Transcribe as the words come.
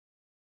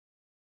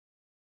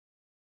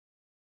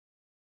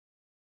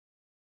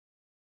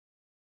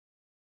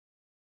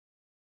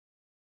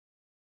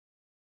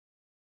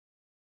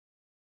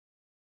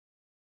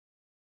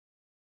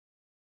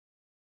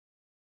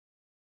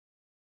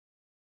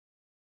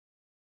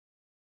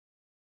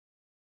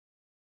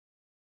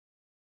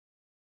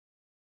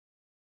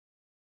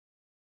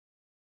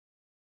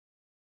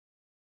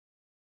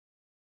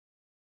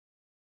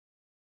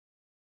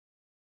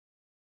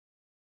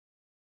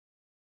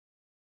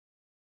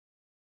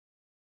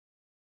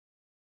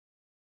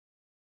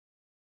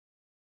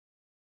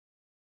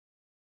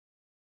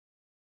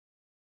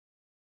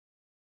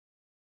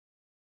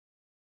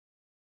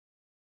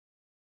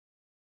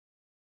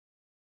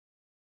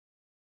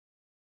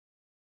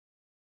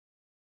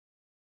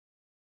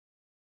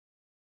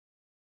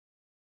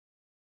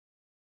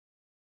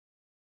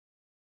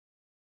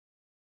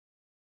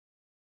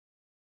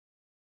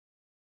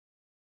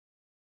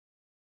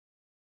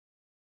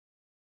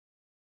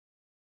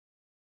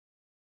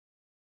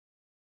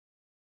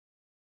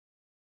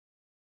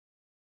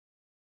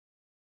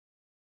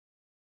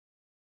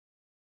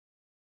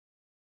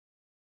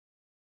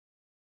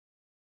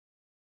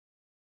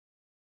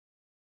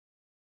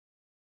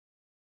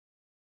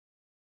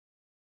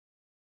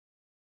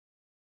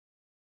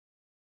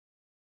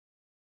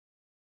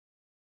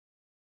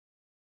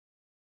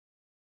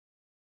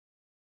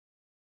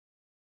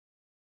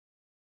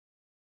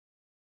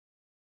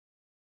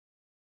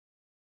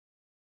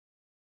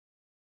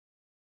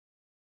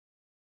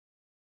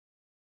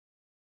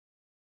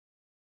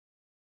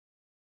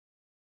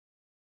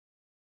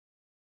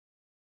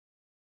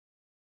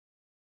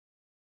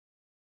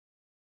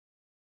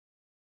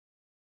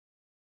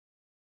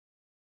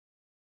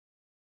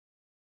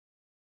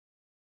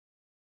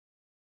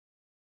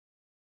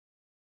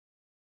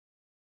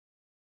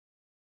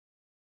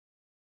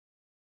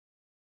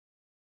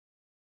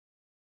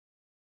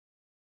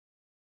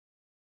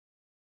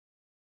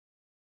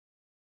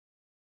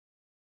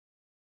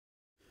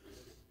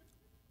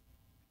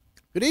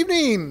Good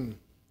evening.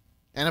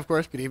 And of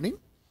course, good evening.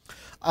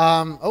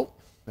 There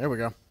we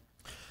go.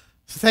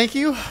 So thank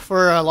you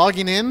for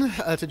logging in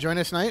to join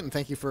us tonight, and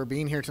thank you for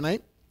being here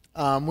tonight.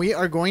 We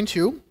are going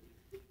to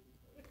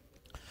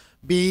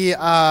be,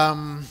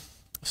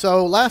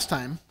 so last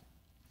time,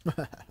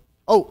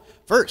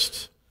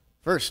 first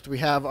we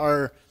have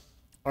our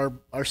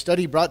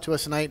study brought to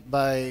us tonight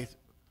by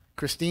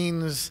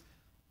Christine's,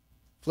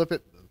 flip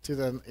it to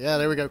the, yeah,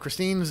 there we go,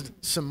 Christine's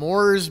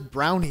S'mores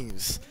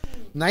Brownies.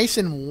 Nice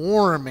and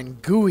warm and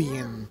gooey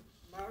and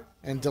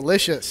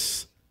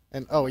delicious.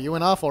 And, oh, you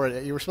went off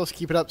already. You were supposed to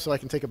keep it up so I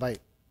can take a bite.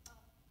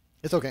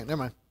 It's okay. Never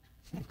mind.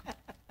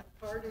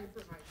 Pardon for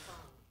my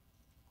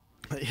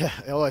tongue. Yeah.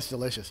 Oh, it's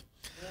delicious.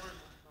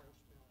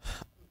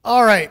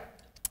 All right.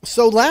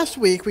 So last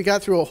week we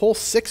got through a whole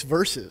 6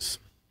 verses.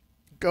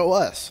 Go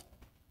us.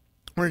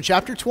 We're in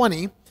chapter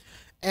 20.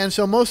 And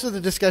so most of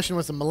the discussion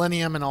was the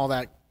millennium and all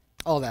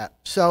that.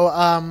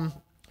 So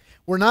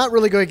we're not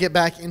really going to get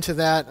back into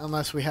that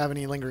unless we have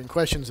any lingering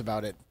questions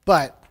about it.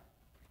 But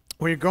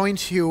we're going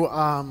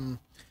to,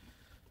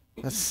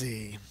 let's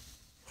see.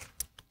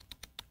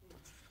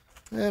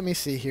 Let me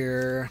see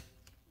here.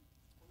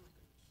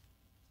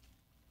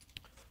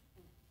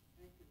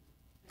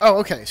 Oh,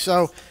 okay.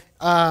 So,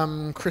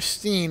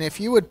 Christine, if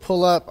you would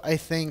pull up, I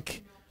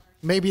think,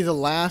 maybe the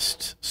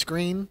last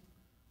screen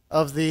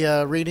of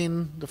the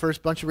reading, the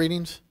first bunch of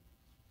readings.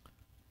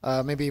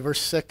 Maybe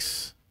verse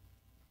 6.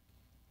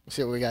 Let's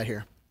see what we got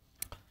here.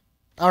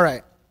 All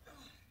right.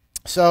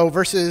 So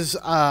verses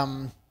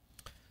 5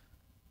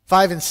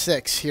 and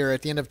 6 here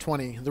at the end of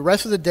 20. The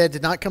rest of the dead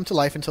did not come to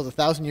life until the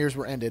 1,000 years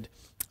were ended.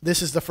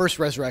 This is the first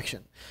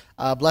resurrection.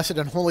 Blessed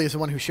and holy is the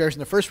one who shares in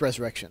the first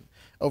resurrection.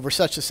 Over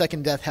such the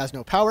second death has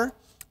no power,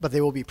 but they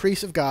will be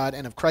priests of God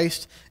and of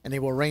Christ, and they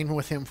will reign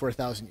with him for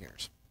 1,000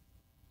 years.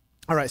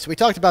 All right, so we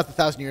talked about the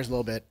 1,000 years a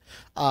little bit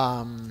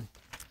and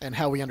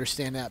how we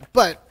understand that.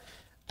 But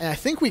I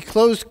think we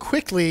closed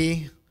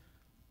quickly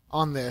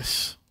on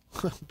this,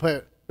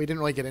 but we didn't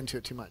really get into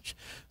it too much.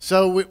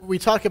 So we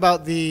talk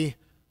about the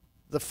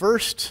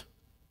first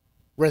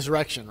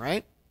resurrection,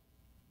 right?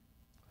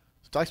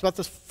 So it talks about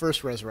the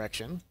first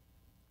resurrection,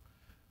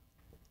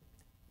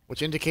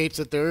 which indicates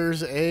that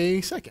there's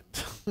a second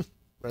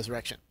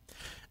resurrection.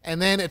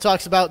 And then it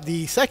talks about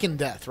the second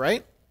death,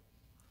 right?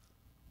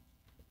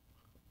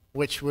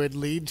 Which would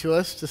lead to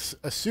us to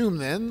assume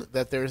then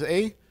that there's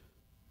a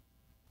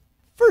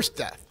first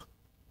death.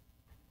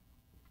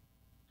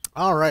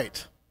 All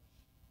right.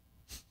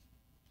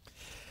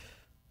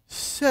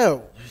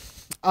 So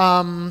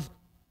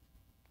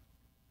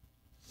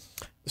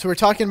we're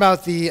talking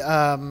about the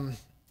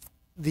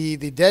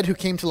dead who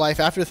came to life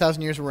after the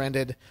 1,000 years were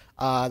ended,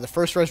 the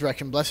first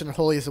resurrection. Blessed and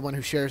holy is the one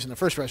who shares in the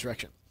first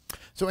resurrection.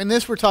 So in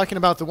this, we're talking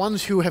about the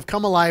ones who have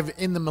come alive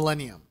in the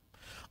millennium.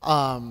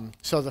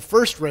 So the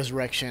first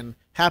resurrection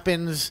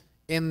happens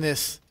in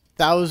this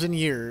 1,000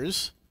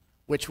 years,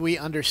 which we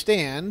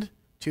understand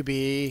to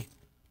be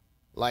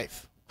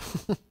life.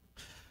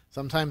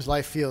 Sometimes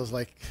life feels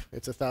like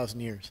it's 1,000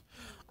 years.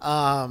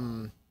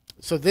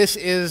 So this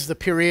is the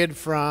period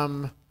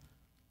from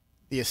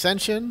the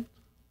ascension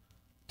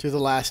to the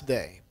last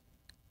day,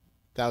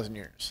 1,000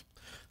 years.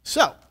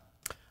 So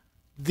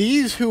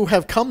these who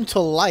have come to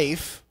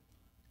life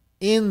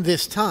in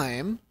this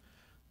time,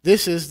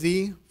 this is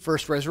the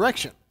first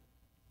resurrection.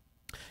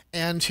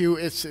 And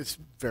it's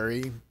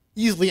very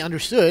easily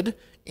understood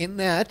in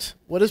that,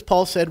 what has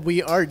Paul said?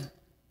 We are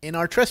in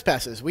our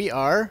trespasses. We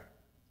are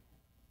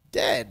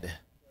dead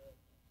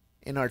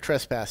in our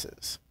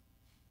trespasses.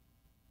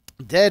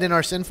 Dead in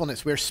our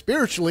sinfulness. We're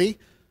spiritually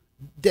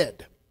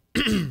dead.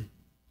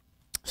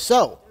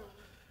 So,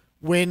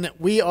 when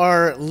we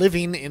are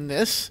living in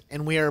this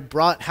and we are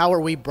brought, how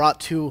are we brought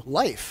to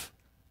life?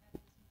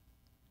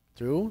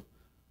 Through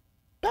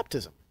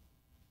baptism.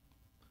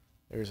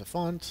 There's a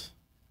font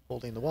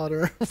holding the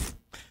water. I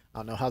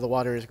don't know how the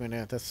water is going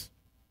to,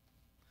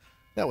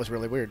 that was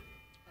really weird.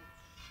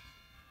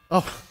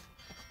 Oh,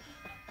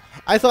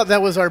 I thought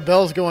that was our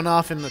bells going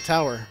off in the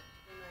tower.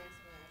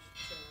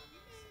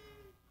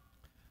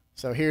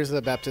 So here's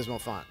the baptismal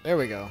font. There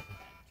we go.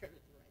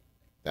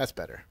 That's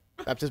better.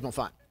 Baptismal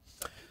font.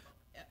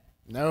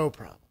 No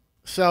problem.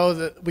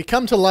 So we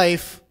come to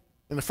life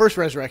in the first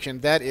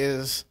resurrection. That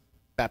is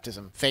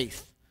baptism,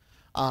 faith.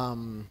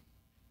 And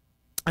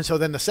so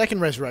then the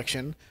second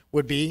resurrection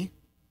would be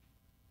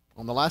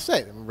on the last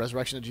day, the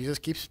resurrection that Jesus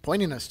keeps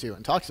pointing us to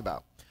and talks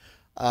about.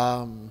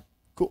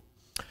 Cool.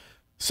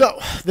 So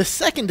the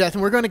second death,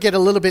 and we're going to get a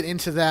little bit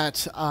into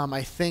that,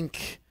 I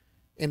think,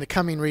 in the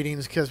coming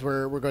readings, because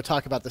we're going to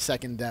talk about the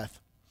second death.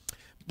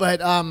 But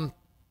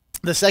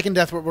the second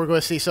death, what we're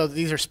going to see, so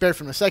these are spared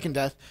from the second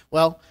death.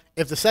 Well,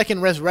 if the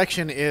second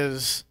resurrection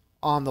is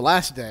on the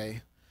last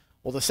day,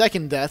 well, the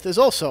second death is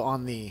also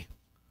on the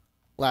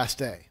last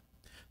day.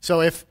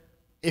 So if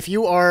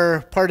you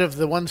are part of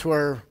the ones who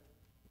are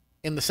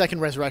in the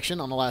second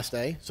resurrection on the last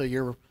day, so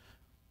you're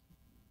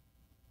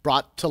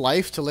brought to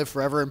life to live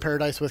forever in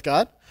paradise with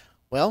God,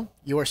 well,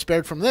 you are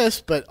spared from this,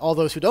 but all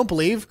those who don't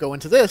believe go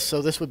into this,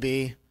 so this would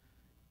be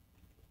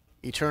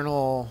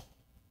eternal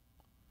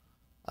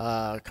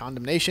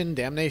condemnation,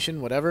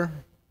 damnation, whatever,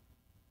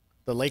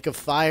 the lake of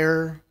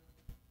fire,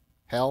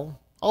 hell,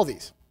 all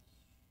these.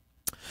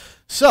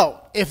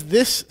 So, if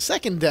this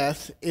second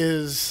death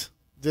is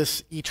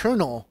this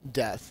eternal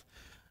death,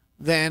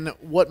 then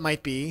what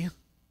might be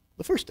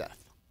the first death?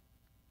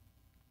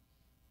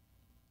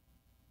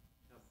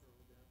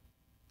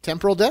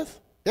 Temporal death?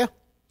 Yeah.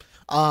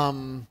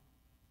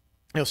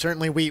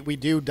 Certainly we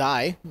do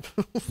die,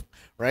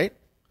 right?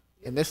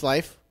 In this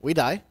life, we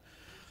die.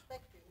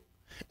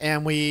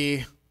 And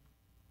we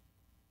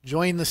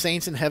join the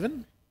saints in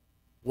heaven,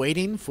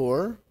 waiting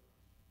for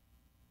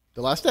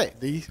the last day,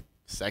 the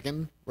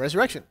second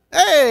resurrection.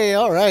 Hey,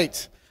 all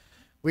right.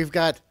 We've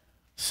got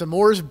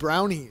s'mores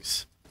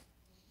brownies.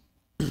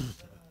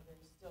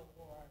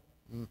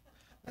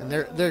 And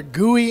they're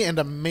gooey and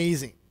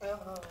amazing.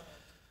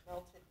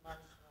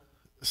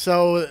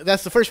 So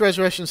that's the first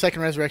resurrection,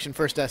 second resurrection,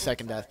 first death,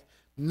 second death.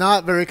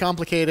 Not very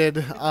complicated.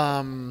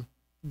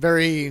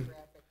 Very,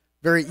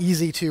 very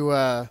easy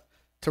to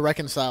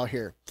reconcile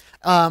here.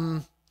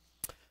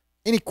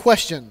 Any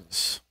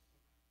questions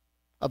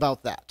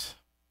about that?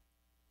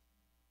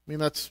 I mean,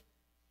 that's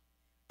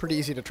pretty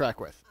easy to track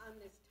with. On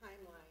this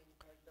timeline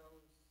are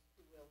those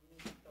who will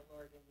meet the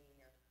Lord in the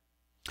air.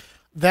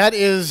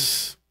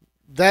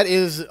 That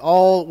is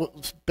all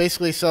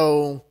basically.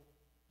 So,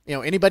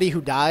 anybody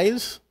who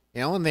dies,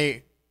 and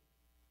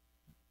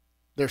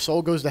their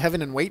soul goes to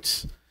heaven and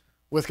waits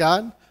with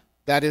God,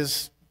 that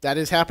is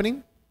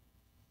happening.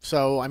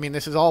 So, I mean,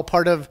 this is all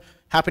part of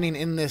happening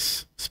in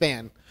this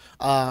span.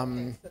 So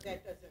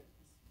that doesn't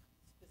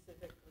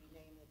specifically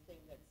name the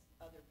thing that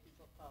other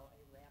people call a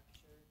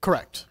rapture?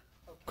 Correct.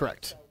 Okay,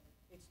 Correct. So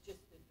it's just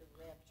that the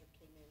rapture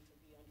came in to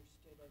be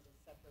understood as a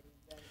separate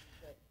event.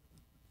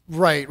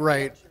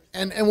 Right.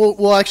 And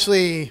we'll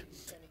actually,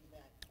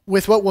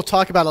 with what we'll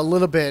talk about a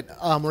little bit,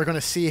 we're going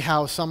to see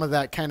how some of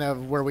that kind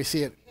of, where we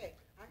see it,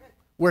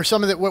 where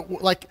some of it, we're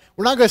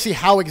not going to see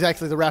how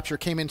exactly the rapture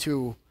came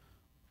into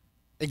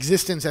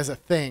existence as a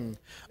thing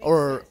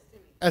or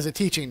as a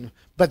teaching,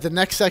 but the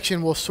next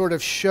section will sort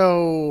of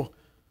show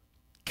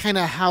kind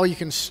of how you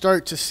can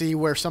start to see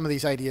where some of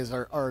these ideas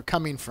are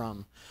coming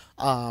from.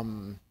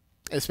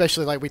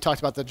 Especially like we talked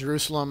about the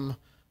Jerusalem,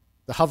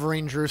 the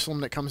hovering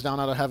Jerusalem that comes down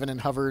out of heaven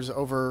and hovers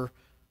over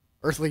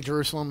earthly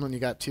Jerusalem, and you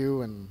got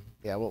two, and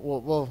yeah,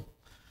 we'll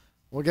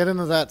get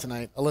into that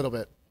tonight a little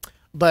bit,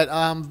 but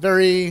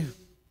very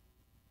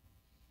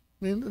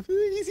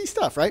easy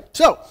stuff, right?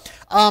 So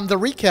the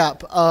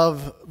recap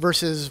of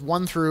verses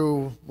 1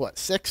 through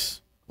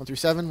 6, 1 through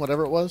 7,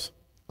 whatever it was,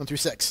 1 through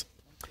 6.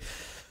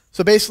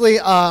 So basically,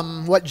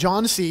 what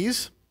John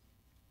sees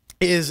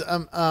is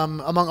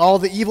among all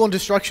the evil and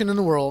destruction in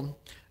the world,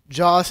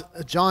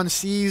 John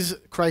sees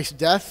Christ's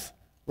death,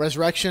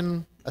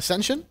 resurrection,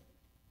 ascension.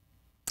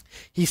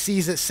 He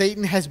sees that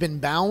Satan has been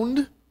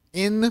bound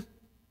in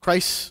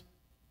Christ's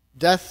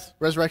death,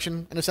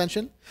 resurrection, and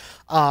ascension.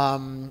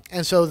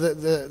 And so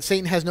the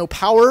Satan has no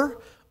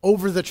power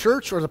over the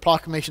church or the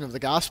proclamation of the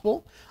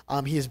gospel.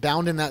 He is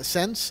bound in that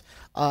sense.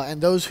 And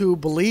those who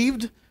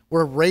believed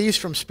were raised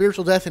from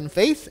spiritual death in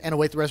faith and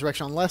await the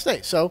resurrection on the last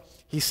day. So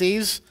he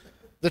sees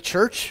the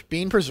church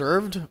being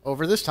preserved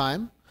over this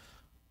time.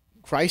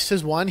 Christ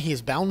has won. He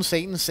has bound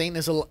Satan. Satan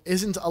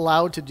isn't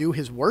allowed to do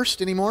his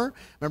worst anymore.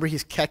 Remember,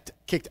 he's kicked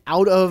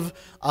out of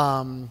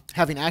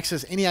having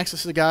any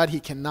access to God.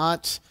 He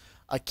cannot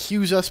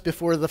accuse us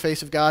before the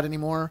face of God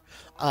anymore.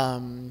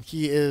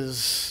 He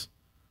is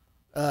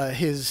and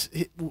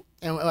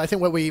I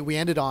think what we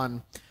ended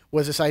on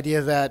was this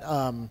idea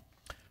that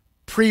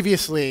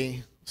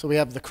previously, so we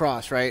have the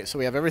cross, right? So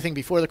we have everything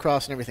before the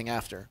cross and everything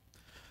after.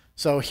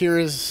 So here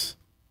is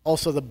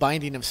also the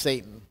binding of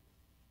Satan.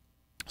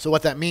 So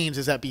what that means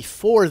is that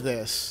before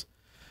this,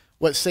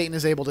 what Satan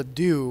is able to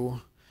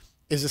do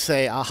is to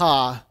say,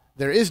 aha,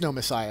 there is no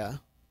Messiah.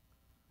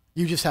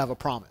 You just have a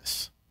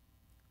promise.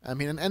 I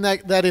mean, and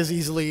that is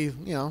easily,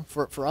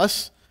 for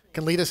us,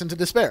 can lead us into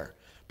despair.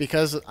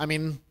 Because, I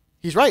mean,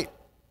 he's right.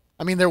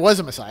 I mean, there was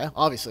a Messiah,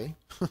 obviously.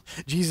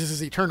 Jesus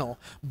is eternal.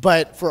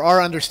 But for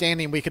our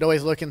understanding, we could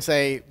always look and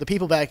say, the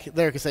people back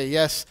there could say,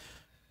 yes,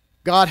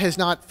 God has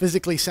not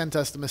physically sent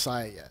us the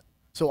Messiah yet.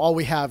 So all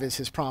we have is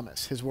his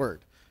promise, his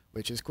word,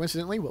 which is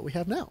coincidentally what we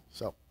have now.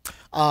 So,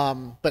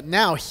 but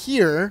now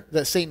here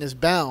that Satan is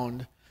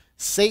bound,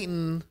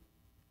 Satan,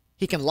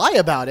 he can lie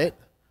about it,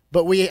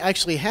 but we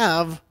actually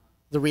have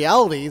the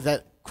reality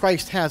that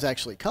Christ has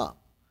actually come.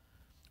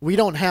 We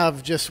don't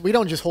just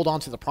hold on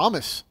to the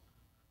promise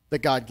that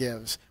God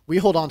gives. We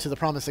hold on to the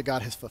promise that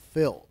God has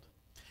fulfilled.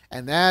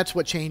 And that's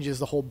what changes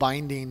the whole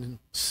binding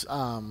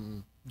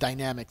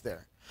dynamic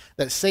there.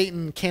 That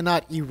Satan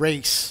cannot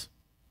erase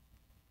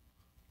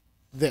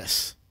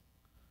this.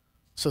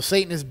 So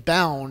Satan is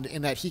bound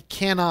in that he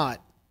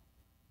cannot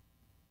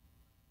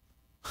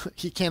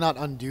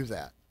undo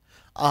that.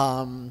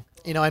 And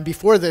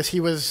before this, he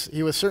was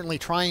certainly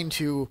trying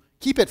to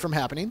keep it from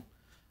happening.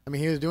 I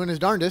mean, he was doing his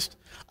darndest.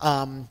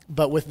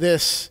 But with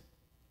this,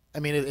 I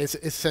mean, it's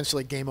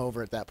essentially game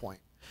over at that point.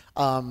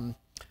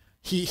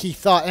 he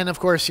thought, and of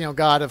course,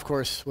 God, of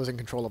course, was in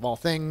control of all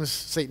things.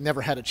 Satan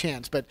never had a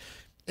chance. But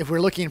if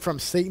we're looking from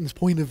Satan's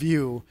point of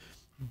view,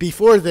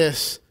 before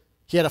this,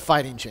 he had a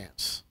fighting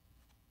chance.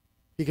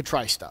 He could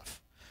try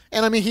stuff.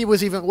 And I mean, he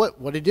was even,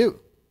 what did he do?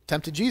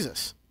 Tempted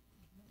Jesus.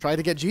 Tried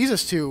to get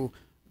Jesus to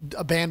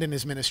abandon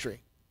his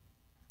ministry.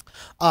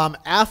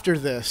 After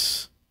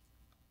this,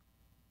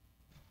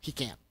 he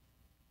can't.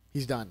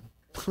 He's done.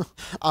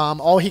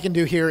 All he can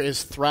do here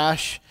is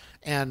thrash,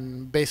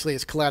 and basically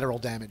it's collateral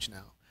damage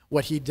now.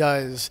 What he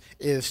does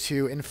is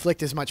to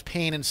inflict as much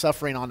pain and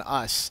suffering on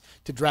us,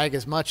 to drag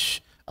as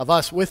much of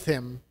us with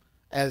him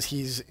as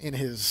he's in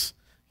his,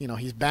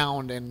 he's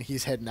bound and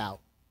he's heading out.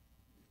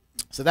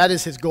 So that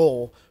is his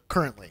goal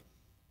currently.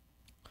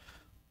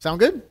 Sound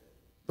good?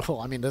 Well,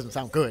 I mean, it doesn't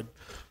sound good.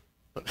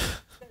 But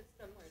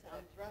Somewhere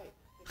sounds right.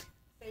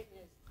 Satan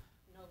is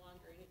no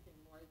longer anything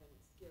more than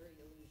scary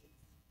illusions.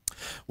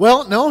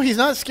 well, no, he's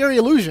not scary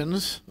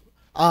illusions.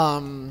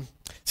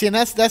 See, and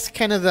that's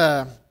kind of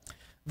the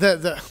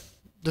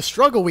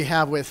struggle we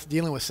have with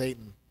dealing with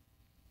Satan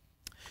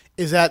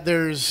is that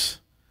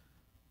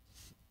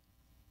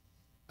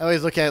I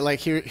always look at it like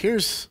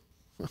here's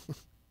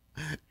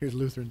here's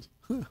Lutherans.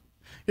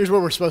 Here's where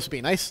we're supposed to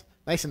be. Nice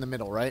in the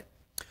middle, right?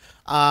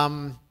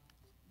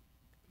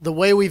 The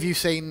way we view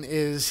Satan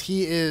is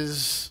he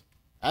is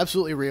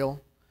absolutely real.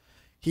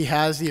 He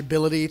has the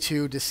ability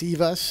to deceive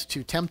us,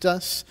 to tempt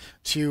us,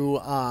 to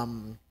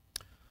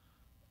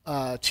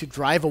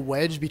drive a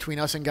wedge between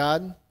us and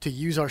God, to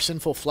use our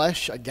sinful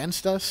flesh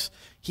against us.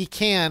 He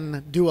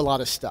can do a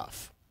lot of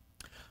stuff.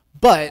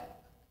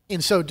 But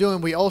in so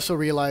doing, we also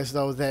realize,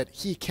 though, that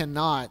he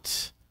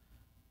cannot,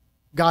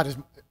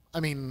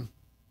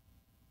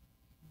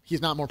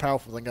 he's not more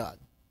powerful than God.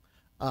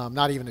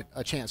 Not even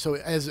a chance. So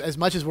as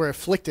much as we're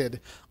afflicted,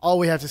 all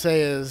we have to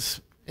say is,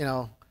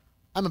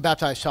 I'm a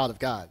baptized child of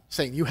God,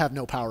 saying you have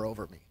no power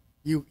over me.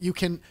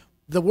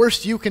 The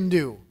worst you can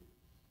do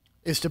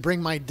is to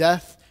bring my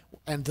death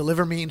and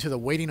deliver me into the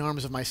waiting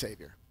arms of my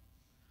Savior.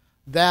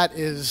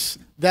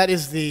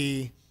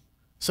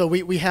 So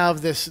we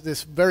have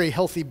this very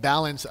healthy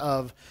balance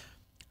of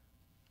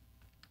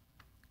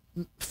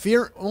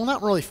fear, well,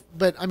 not really,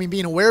 but I mean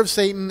being aware of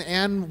Satan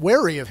and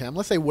wary of him.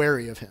 Let's say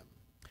wary of him,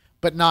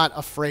 but not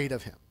afraid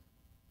of him.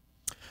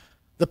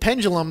 The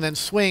pendulum then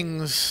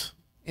swings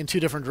in two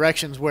different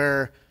directions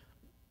where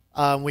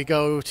we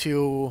go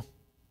to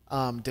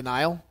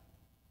denial.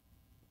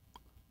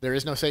 There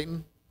is no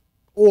Satan.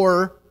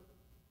 Or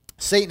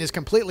Satan is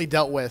completely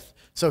dealt with,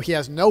 so he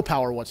has no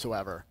power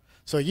whatsoever.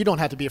 So you don't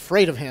have to be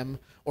afraid of him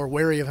or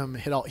wary of him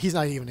at all. He's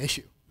not even an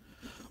issue.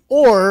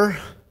 Or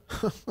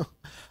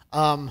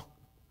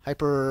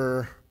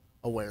hyper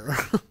aware.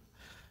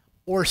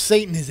 Or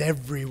Satan is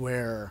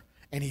everywhere,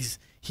 and he's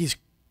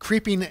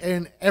creeping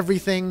in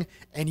everything,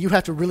 and you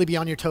have to really be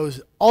on your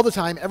toes all the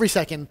time, every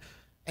second,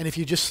 and if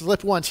you just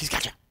slip once, he's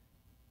got you.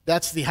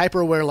 That's the hyper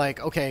aware, like,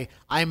 okay,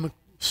 I'm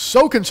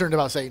so concerned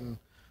about Satan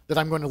that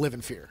I'm going to live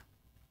in fear.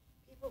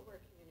 People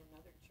working in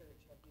another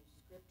church have used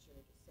scripture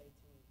to say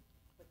to me,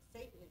 but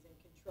Satan is in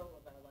control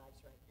of our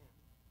lives right now.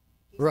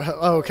 He's in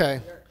control of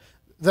Okay.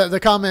 the earth. The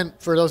comment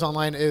for those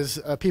online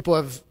is people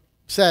have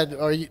said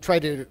or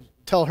tried to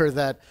tell her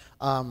that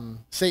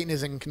Satan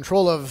is in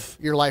control of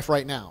your life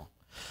right now.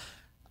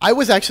 I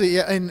was actually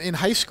in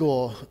high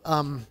school.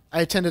 I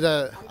attended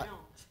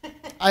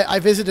I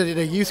visited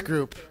a youth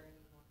group.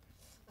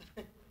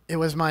 It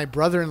was my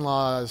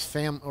brother-in-law's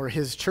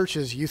his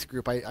church's youth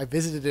group. I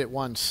visited it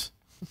once,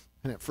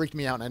 and it freaked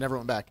me out, and I never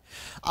went back.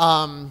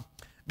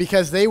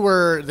 Because they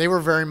were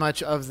very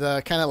much of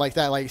the kind of like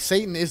that. Like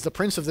Satan is the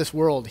prince of this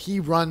world. He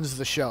runs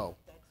the show.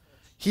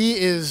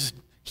 He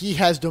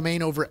has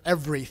domain over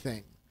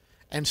everything,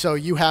 and so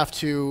you have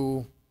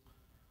to,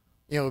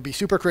 be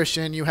super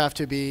Christian. You have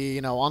to be,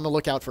 on the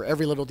lookout for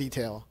every little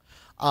detail.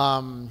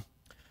 And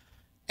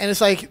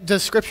it's like,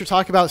 does Scripture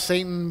talk about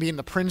Satan being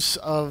the prince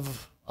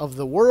of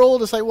the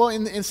world? It's like, well,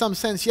 in some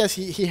sense, yes.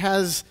 He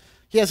has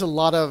a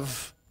lot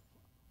of.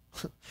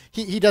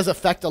 He does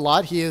affect a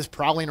lot. He is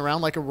prowling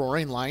around like a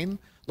roaring lion,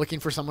 looking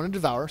for someone to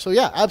devour. So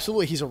yeah,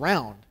 absolutely, he's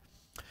around.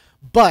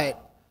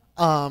 But,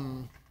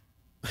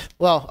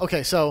 well,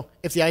 okay. So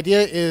if the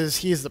idea is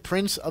he is the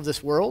prince of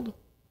this world,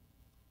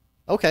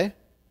 okay,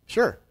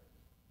 sure.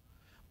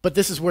 But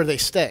this is where they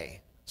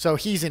stay. So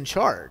he's in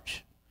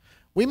charge.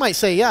 We might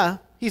say, yeah,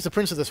 he's the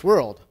prince of this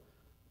world.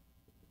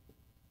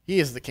 He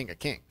is the King of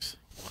Kings.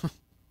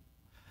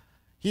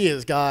 He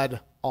is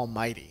God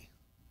Almighty.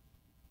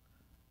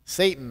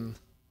 Satan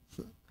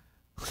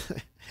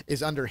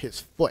is under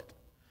his foot.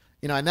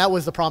 And that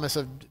was the promise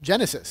of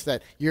Genesis,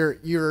 that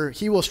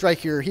he will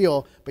strike your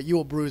heel, but you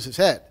will bruise his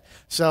head.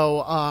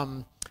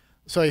 So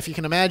if you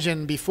can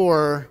imagine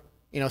before,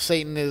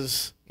 Satan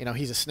is,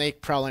 he's a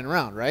snake prowling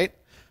around, right?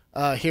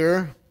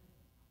 Here,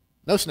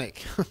 no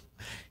snake.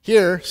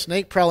 Here,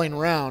 snake prowling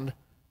around,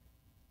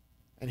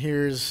 and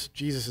here's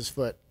Jesus'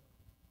 foot.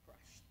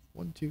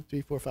 1, 2,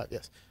 3, 4, 5.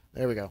 Yes,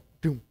 there we go.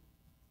 Boom.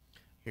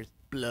 Here's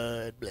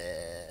blood. Blah.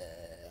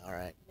 All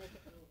right. With the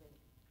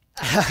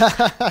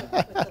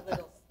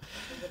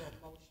little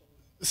motion.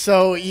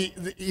 So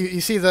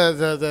you see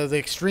the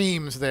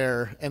extremes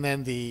there, and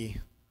then the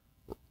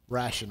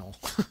rational.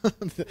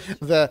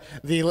 the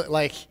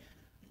like,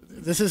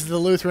 this is the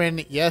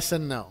Lutheran yes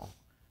and no.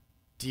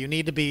 Do you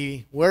need to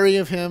be wary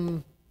of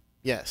him?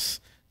 Yes.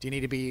 Do you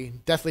need to be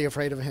deathly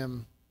afraid of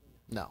him?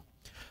 No.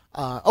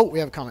 Oh, we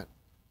have a comment.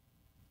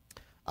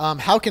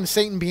 How can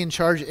Satan be in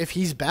charge if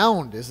he's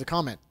bound, is the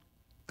comment.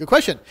 Good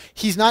question.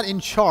 He's not in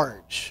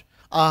charge.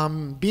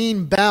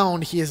 Being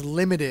bound, he is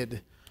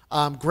limited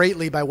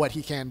greatly by what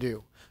he can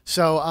do.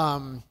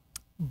 So,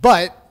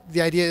 but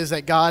the idea is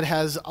that God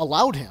has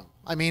allowed him.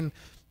 I mean,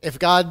 if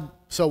God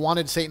so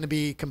wanted Satan to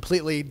be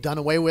completely done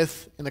away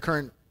with in the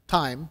current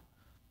time,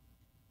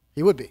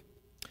 he would be.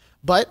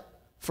 But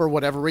for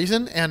whatever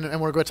reason, and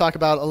we're going to talk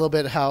about a little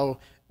bit how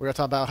we're going to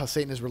talk about how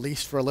Satan is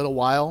released for a little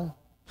while.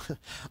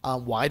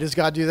 Why does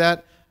God do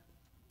that?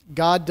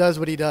 God does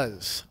what he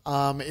does.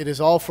 It is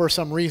all for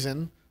some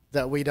reason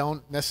that we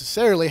don't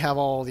necessarily have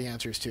all the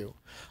answers to.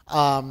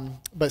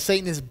 But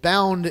Satan is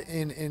bound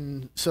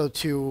in so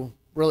to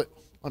really,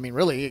 I mean,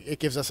 really, it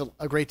gives us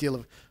a great deal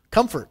of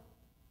comfort.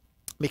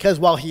 Because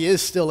while he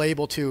is still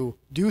able to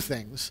do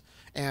things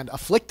and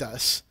afflict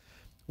us,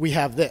 we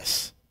have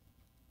this.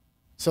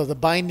 So the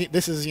binding,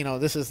 this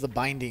is the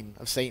binding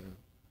of Satan.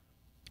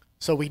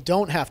 So we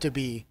don't have to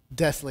be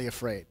deathly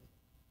afraid.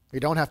 We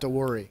don't have to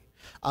worry.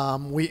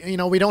 We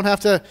don't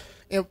have to.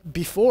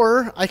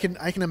 Before, I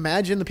can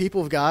imagine the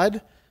people of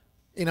God.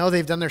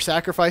 They've done their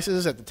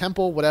sacrifices at the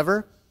temple,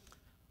 whatever.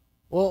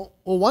 Well,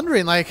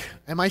 wondering like,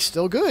 am I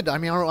still good? I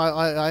mean,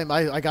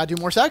 I got to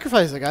do more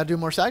sacrifices. I got to do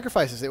more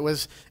sacrifices. It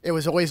was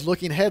always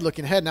looking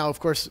ahead. Now, of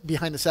course,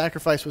 behind the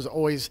sacrifice was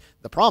always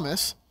the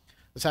promise.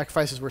 The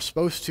sacrifices were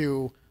supposed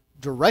to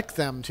direct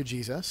them to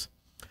Jesus.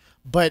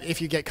 But if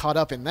you get caught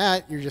up in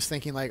that, you're just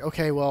thinking like,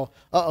 okay, well,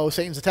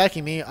 Satan's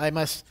attacking me. I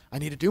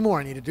need to do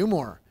more.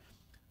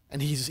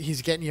 And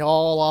he's getting you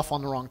all off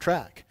on the wrong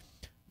track.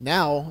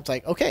 Now it's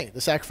like, okay,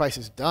 the sacrifice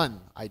is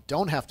done. I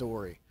don't have to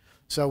worry.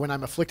 So when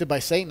I'm afflicted by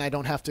Satan, I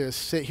don't have to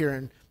sit here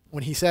and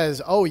when he says,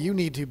 oh, you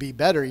need to be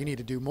better, you need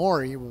to do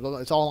more,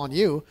 it's all on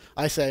you,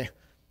 I say,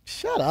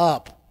 shut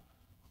up.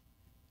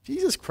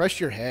 Jesus, crush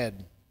your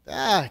head.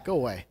 Go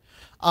away.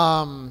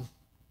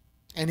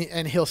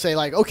 And he'll say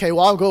like, okay,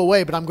 well, I'll go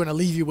away, but I'm going to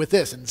leave you with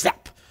this, and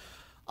zap.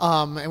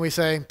 And we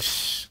say,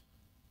 psh,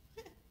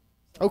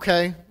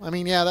 okay. I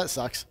mean, yeah, that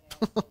sucks.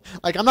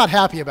 Like, I'm not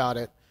happy about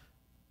it.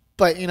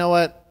 But you know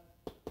what?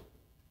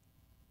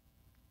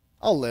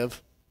 I'll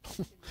live.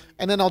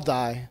 And then I'll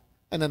die.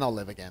 And then I'll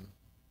live again.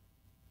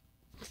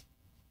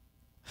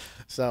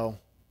 So,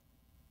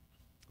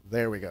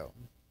 there we go.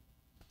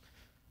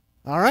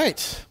 All right.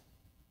 So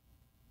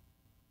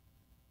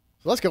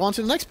let's go on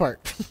to the next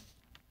part.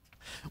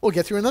 We'll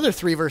get through another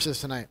 3 verses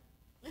tonight.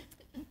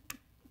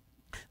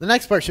 The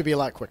next part should be a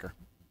lot quicker.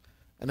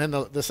 And then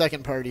the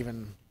second part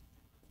even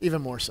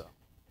more so.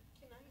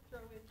 Can I throw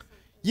in something?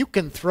 You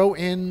can throw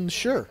in,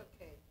 sure.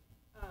 Okay.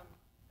 I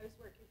was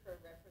working for a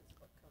reference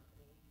book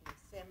company, and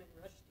Salman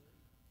Rushdie,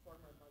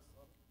 former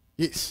Muslim,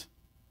 Yes.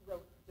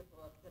 wrote the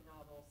book, the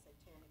novel,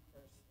 Satanic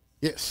Verses.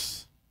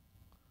 Yes.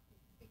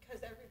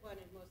 Because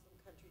everyone in Muslim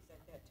countries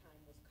at that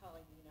time was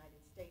calling the United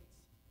States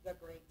the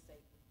Great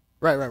Satan.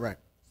 Right.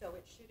 So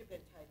it should have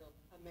been titled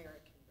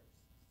American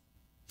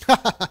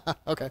Verses.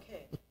 Okay.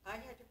 Okay.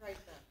 I had to write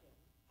about him.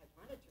 I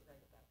wanted to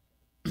write about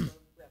him. For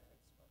a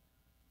reference book.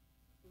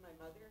 My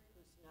mother,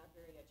 who's not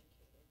very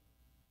educated,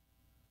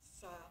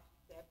 saw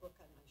that book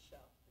on my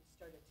shelf and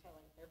started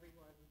telling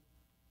everyone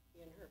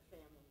in her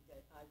family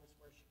that I was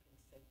worshiping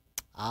Satan.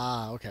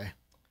 Okay.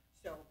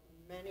 So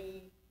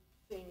many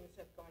things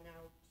have gone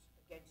out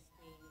against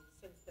me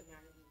since the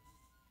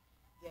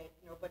 90s that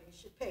nobody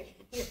should pay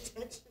any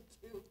attention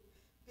to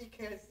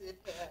because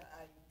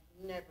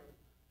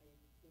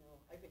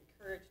I've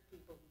encouraged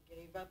people who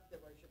gave up the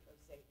worship of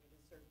Satan to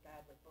serve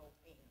God with both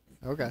hands.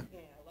 Okay.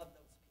 Yeah, I love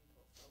those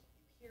people. So if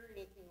you hear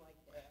anything like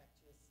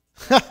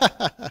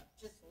that,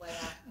 just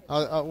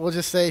laugh. We'll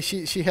just say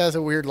she has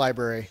a weird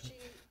library.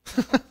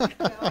 Some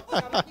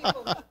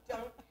people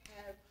don't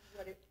have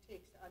what it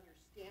takes to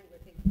understand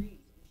what they read,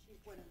 and she's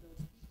one of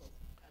those people.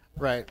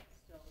 Right.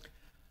 So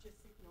just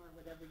ignore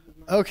whatever you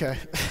might Okay.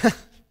 hear.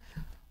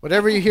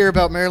 Whatever you hear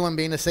about Marilyn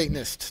being a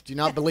Satanist, do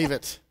not believe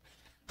it.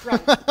 Right.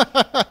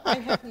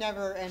 I have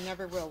never and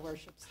never will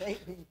worship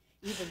Satan,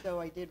 even though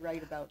I did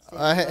write about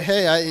Satan.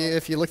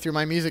 If you look through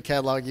my music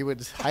catalog, you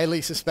would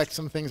highly suspect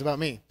some things about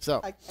me.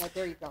 So.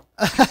 There you go.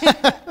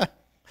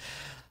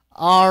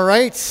 All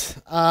right.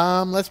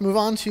 Let's move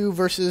on to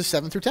verses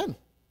 7 through 10.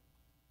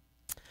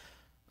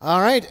 All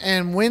right.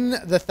 And when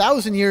the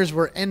 1,000 years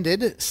were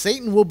ended,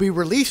 Satan will be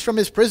released from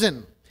his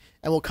prison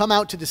and will come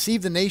out to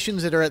deceive the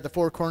nations that are at the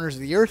four corners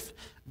of the earth,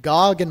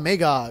 Gog and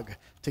Magog,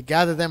 to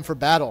gather them for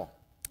battle.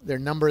 Their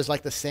number is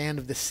like the sand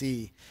of the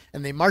sea.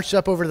 And they marched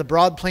up over the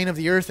broad plain of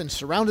the earth and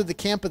surrounded the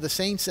camp of the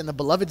saints and the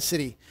beloved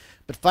city.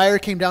 But fire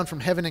came down from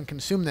heaven and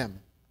consumed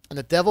them. And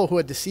the devil who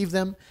had deceived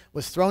them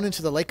was thrown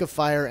into the lake of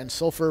fire and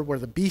sulfur where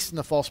the beast and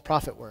the false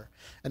prophet were.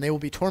 And they will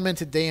be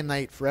tormented day and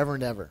night forever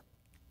and ever.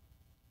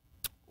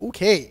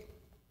 Okay.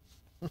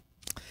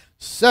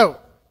 So,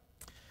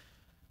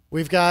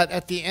 we've got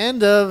at the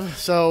end of,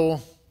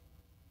 so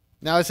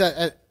now it's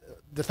at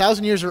the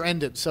 1,000 years are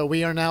ended. So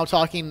we are now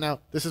talking, now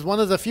this is one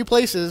of the few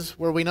places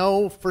where we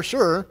know for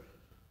sure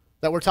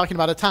that we're talking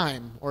about a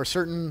time or a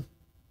certain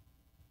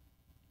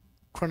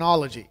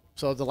chronology.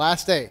 So the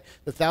last day,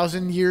 the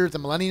 1,000 years, the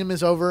millennium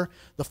is over,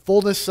 the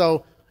fullness,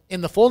 so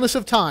in the fullness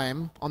of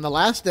time, on the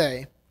last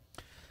day,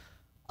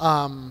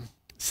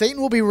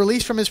 Satan will be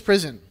released from his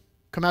prison,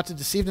 come out to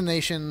deceive the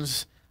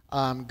nations,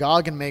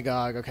 Gog and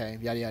Magog, okay,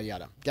 yada, yada,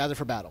 yada, gather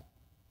for battle.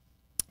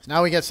 So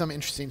now we get some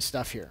interesting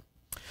stuff here.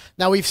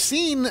 Now we've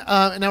seen,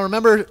 now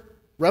remember,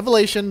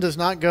 Revelation does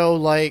not go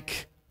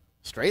like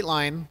straight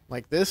line,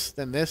 like this,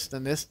 then this,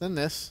 then this, then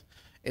this.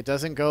 It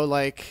doesn't go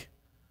like,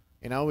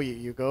 you know,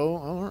 you go,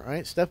 all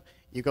right, step,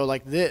 you go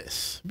like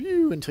this,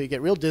 until you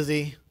get real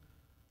dizzy,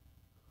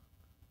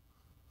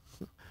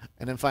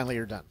 and then finally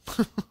you're done.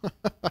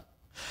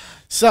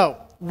 So,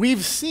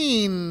 we've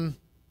seen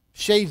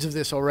shades of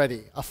this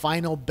already. A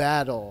final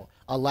battle,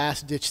 a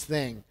last-ditch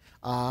thing.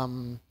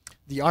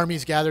 The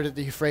armies gathered at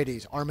the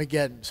Euphrates,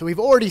 Armageddon. So we've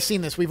already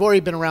seen this. We've already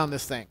been around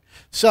this thing.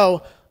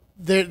 So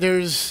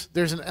there's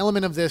an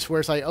element of this where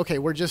it's like, okay,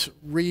 we're just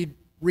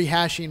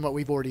rehashing what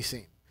we've already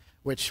seen,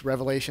 which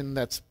Revelation,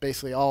 that's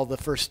basically all the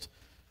first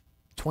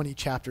 20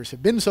 chapters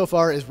have been so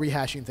far, is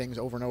rehashing things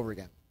over and over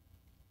again.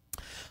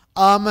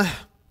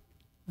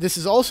 This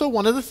is also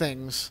one of the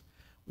things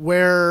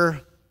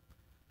where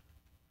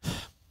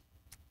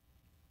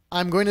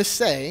I'm going to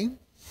say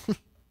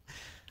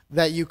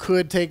that you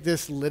could take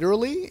this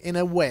literally in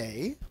a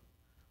way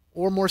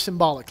or more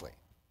symbolically.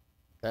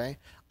 Okay?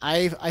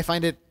 I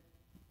find it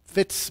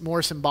fits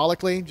more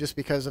symbolically just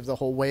because of the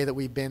whole way that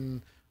we've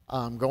been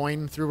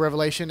going through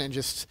Revelation, and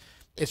just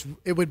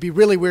it would be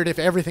really weird if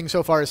everything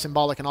so far is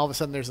symbolic and all of a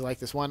sudden there's like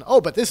this one,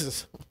 oh, but this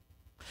is,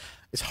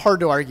 it's hard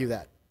to argue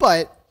that.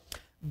 But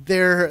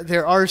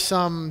there are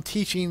some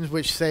teachings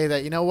which say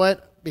that, you know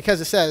what,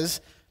 because it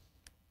says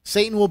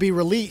Satan will be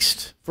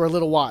released for a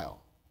little while.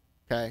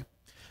 Okay?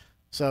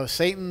 So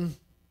Satan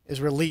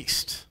is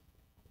released,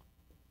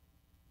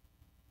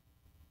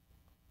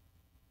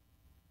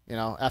 you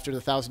know, after the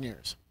 1,000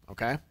 years.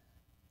 Okay?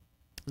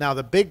 Now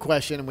the big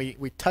question, and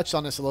we touched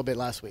on this a little bit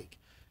last week,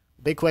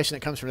 the big question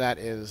that comes from that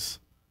is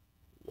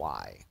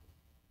why?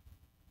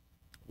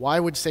 Why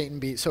would Satan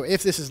be, so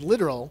if this is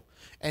literal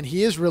and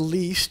he is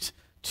released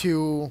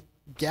to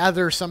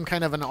gather some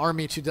kind of an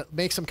army to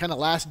make some kind of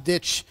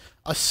last-ditch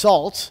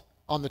assault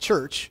on the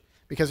church,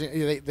 because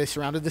they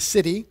surrounded the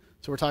city.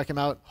 So we're talking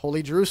about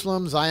Holy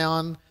Jerusalem,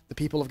 Zion, the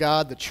people of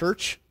God, the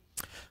church.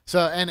 So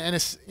and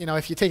it's, you know,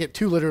 if you take it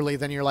too literally,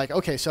 then you're like,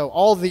 okay, so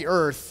all of the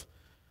earth,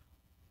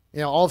 you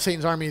know, all of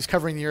Satan's armies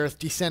covering the earth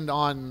descend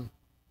on,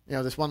 you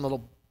know, this one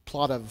little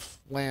plot of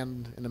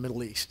land in the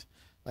Middle East.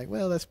 Like,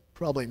 well, that's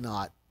probably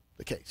not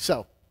the case.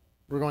 So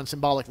we're going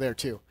symbolic there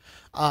too.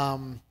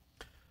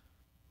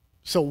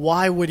 So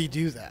why would he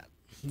do that?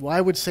 Why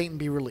would Satan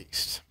be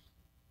released?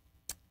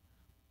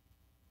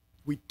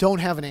 We don't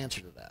have an answer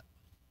to that.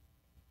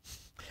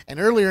 And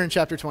earlier in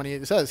chapter 20,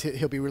 it says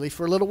he'll be released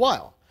for a little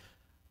while.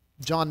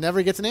 John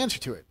never gets an answer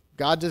to it.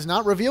 God does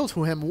not reveal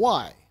to him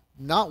why.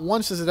 Not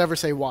once does it ever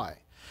say why.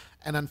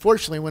 And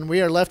unfortunately, when we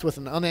are left with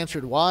an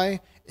unanswered why,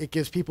 it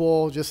gives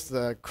people just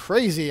the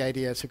crazy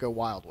idea to go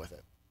wild with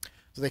it.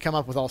 So they come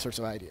up with all sorts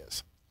of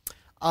ideas.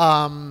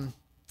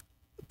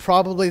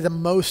 Probably the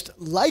most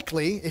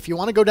likely, if you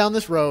want to go down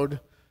this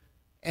road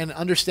and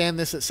understand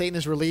this, that Satan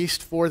is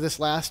released for this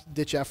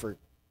last-ditch effort.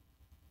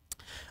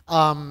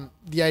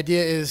 The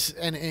idea is,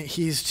 and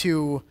he's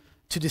to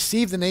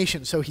deceive the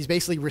nation, so he's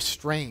basically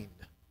restrained.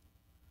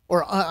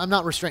 Or I'm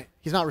not restrained.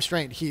 He's not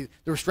restrained. The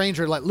restraints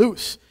are let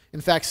loose.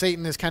 In fact,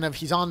 Satan is kind of,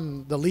 he's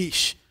on the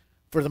leash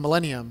for the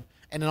millennium,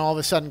 and then all of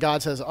a sudden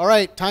God says, all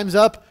right, time's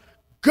up,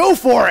 go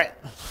for it.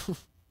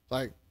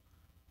 Like,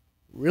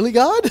 really,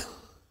 God?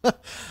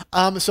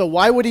 So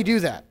why would he do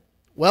that?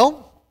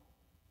 Well,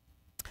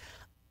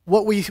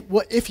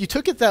 if you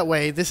took it that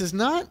way, this is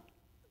not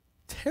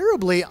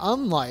terribly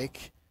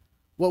unlike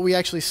what we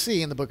actually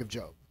see in the book of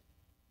Job.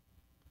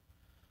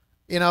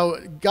 You know,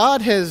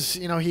 God has,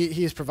 you know,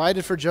 he has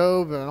provided for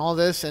Job and all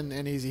this,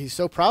 and he's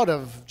so proud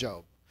of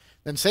Job.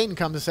 Then Satan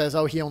comes and says,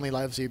 oh, he only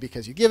loves you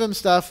because you give him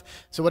stuff.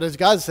 So what does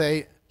God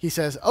say? He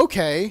says,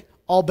 okay,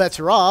 all bets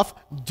are off,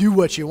 do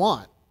what you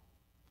want.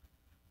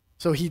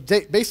 So he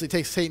basically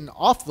takes Satan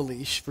off the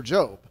leash for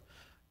Job,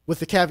 with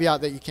the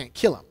caveat that you can't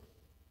kill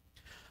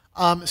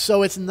him.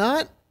 So it's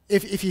not,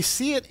 if you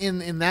see it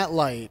in that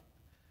light,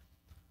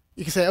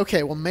 you can say,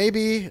 okay, well,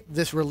 maybe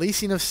this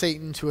releasing of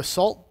Satan to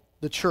assault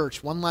the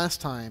church one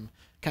last time,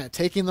 kind of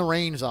taking the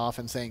reins off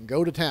and saying,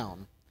 go to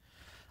town,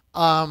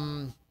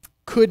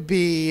 could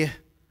be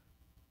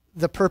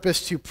the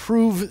purpose to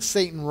prove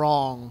Satan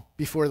wrong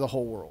before the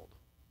whole world.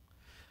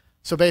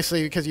 So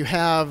basically, because you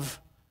have,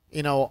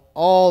 you know,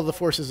 all the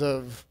forces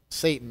of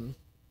Satan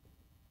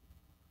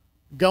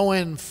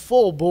going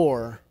full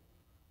bore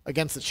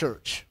against the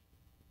church,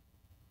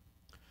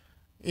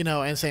 you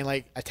know, and saying,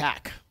 like,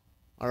 attack,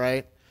 all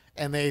right?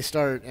 and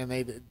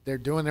they're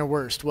doing their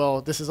worst.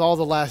 Well, this is all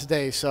the last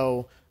day,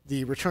 so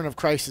the return of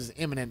Christ is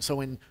imminent.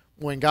 So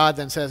when God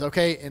then says,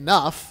 okay,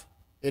 enough,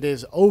 it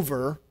is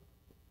over,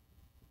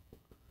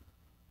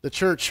 the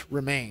church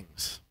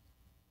remains.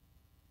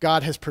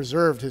 God has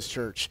preserved his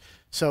church.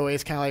 So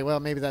it's kind of like, well,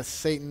 maybe that's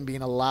Satan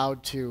being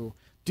allowed to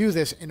do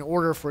this in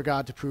order for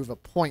God to prove a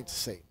point to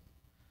Satan.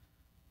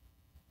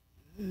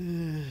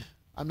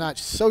 I'm not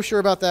so sure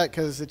about that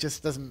because it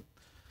just doesn't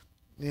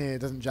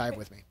jive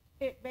with me.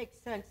 It makes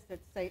sense that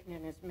Satan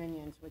and his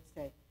minions would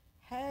say,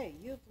 hey,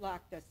 you've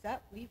locked us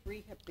up. We've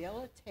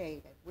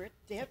rehabilitated. We're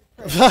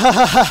different.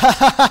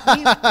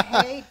 We've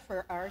paid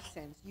for our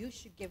sins. You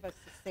should give us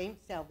the same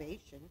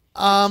salvation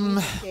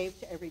Jesus gave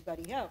to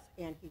everybody else.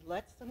 And he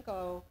lets them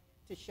go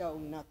to show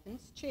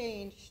nothing's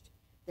changed.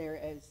 They're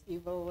as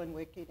evil and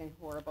wicked and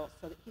horrible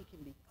so that he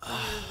can be clear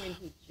when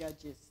he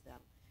judges them,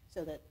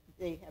 so that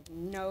they have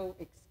no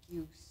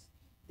excuse.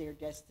 Their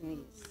destiny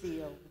is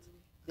sealed.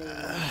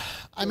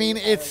 I mean,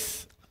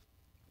 it's...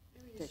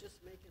 Maybe he's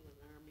just making an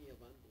army of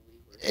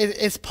unbelievers.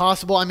 It's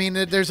possible. I mean,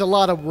 there's a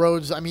lot of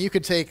roads. I mean, you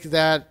could take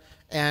that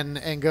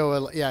and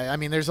go, yeah, I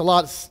mean, there's a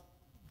lot.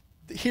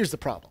 Here's the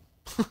problem.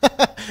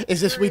 Is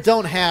this we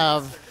don't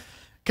have,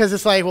 because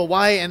it's like, well,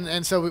 why?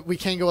 And so we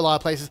can go a lot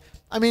of places.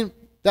 I mean,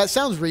 that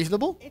sounds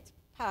reasonable. It's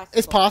possible.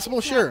 It's possible,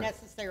 it's sure. Not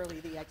necessarily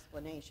the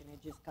explanation.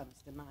 It just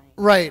comes to mind.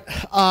 Right.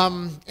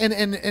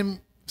 And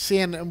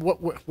seeing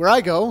where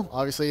I go,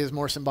 obviously, is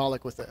more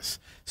symbolic with this.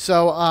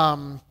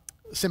 So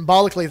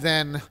symbolically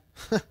then,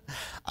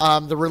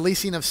 the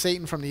releasing of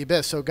Satan from the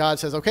abyss. So God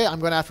says, okay, I'm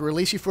going to have to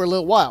release you for a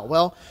little while.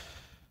 Well,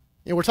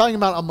 we're talking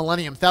about a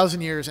millennium, 1,000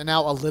 years, and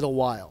now a little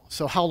while.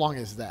 So how long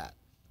is that?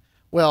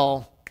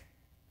 Well,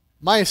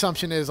 my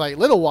assumption is like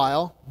little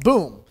while,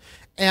 boom.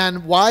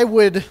 And why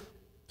would,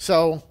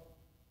 and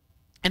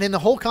in the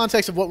whole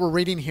context of what we're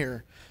reading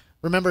here,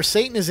 remember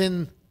Satan is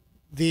in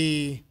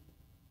the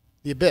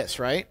abyss,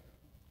 right?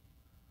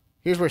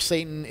 Here's where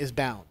Satan is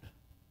bound,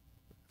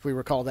 if we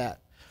recall that.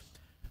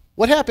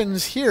 What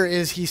happens here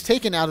is he's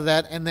taken out of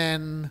that and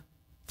then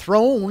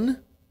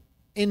thrown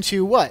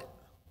into what?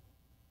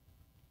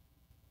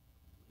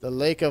 The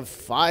lake of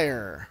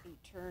fire.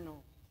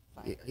 Eternal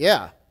fire.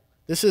 Yeah.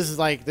 This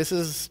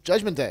is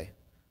Judgment Day.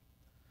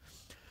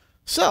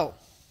 So,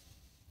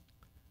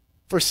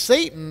 for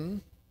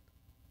Satan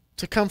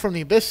to come from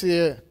the abyss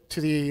to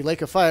the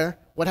lake of fire,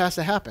 what has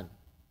to happen?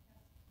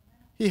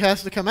 He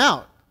has to come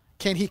out.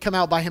 Can he come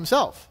out by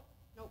himself?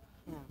 Nope.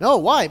 No,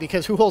 why?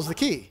 Because who holds the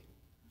key?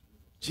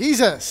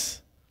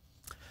 Jesus.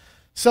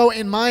 So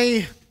in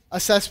my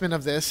assessment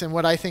of this, and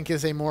what I think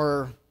is a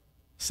more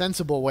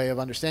sensible way of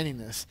understanding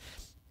this,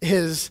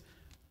 is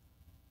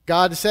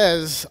God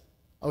says,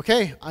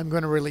 okay, I'm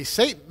going to release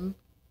Satan.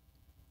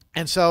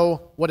 And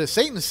so what does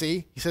Satan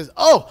see? He says,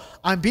 oh,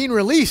 I'm being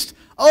released.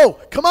 Oh,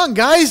 come on,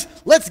 guys,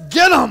 let's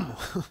get him.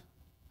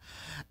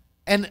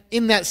 And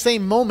in that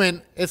same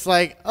moment, it's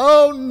like,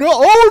 oh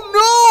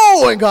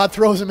no, and God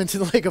throws him into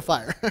the lake of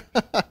fire.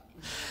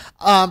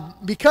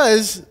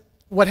 Because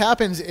what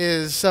happens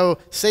is, so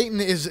Satan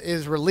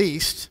is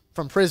released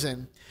from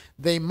prison.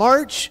 They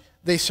march,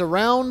 they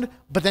surround,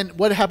 but then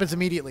what happens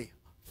immediately?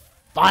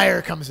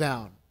 Fire comes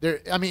down.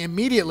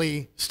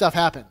 Immediately stuff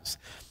happens.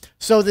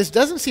 So this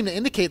doesn't seem to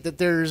indicate that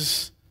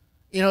there's,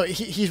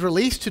 he's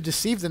released to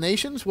deceive the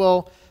nations.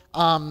 Well,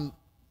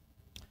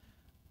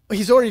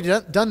 he's already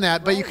done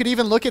that, but you could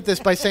even look at this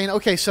by saying,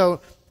 okay,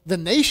 so the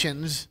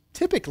nations,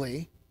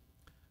 typically,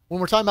 when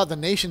we're talking about the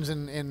nations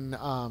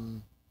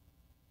in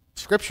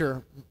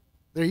Scripture,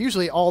 they're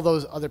usually all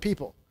those other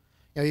people.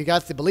 You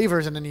got the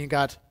believers and then you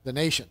got the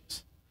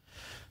nations.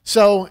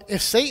 So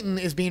if Satan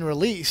is being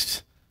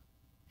released,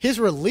 his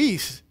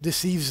release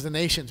deceives the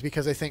nations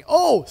because they think,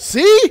 oh,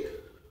 see?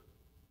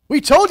 We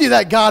told you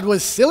that God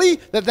was silly,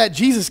 that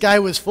Jesus guy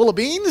was full of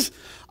beans.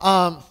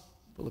 Full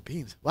of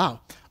beans,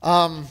 wow.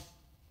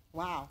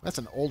 Wow. That's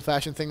an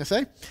old-fashioned thing to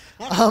say.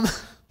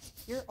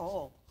 You're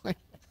old.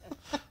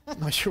 I'm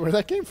not sure where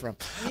that came from.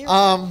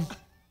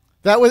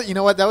 That was, you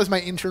know what? That was my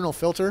internal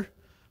filter,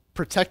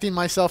 protecting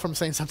myself from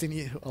saying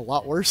something a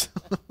lot worse.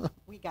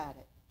 We got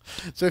it.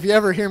 So if you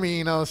ever hear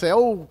me, say,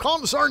 "Oh,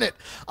 concern it,"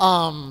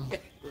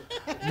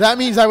 that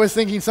means I was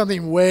thinking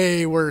something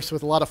way worse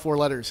with a lot of 4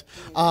 letters.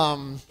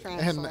 And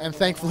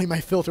thankfully, my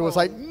filter was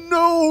like,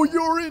 "No,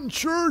 you're in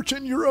church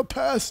and you're a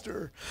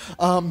pastor.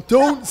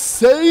 Don't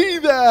say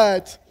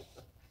that."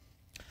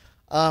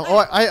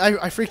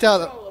 I freaked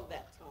out.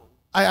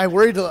 I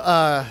worried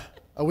a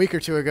week or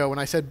 2 ago when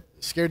I said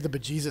scared the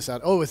bejesus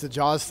out. Oh, it's the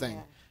Jaws thing.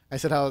 Yeah. I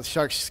said how the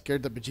shark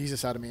scared the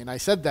bejesus out of me, and I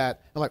said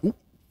that. I'm like, oop.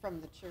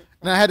 From the church.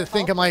 And I had to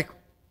think. I'm like,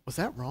 was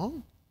that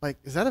wrong? Like,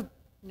 is that a?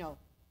 No.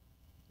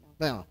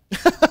 I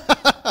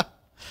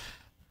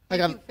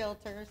don't know.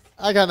 Filters.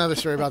 I got another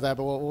story about that,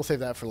 but we'll save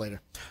that for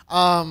later.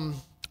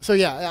 So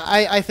yeah,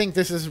 I think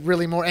this is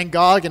really more. And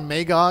Gog and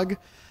Magog.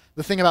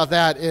 The thing about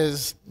that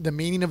is the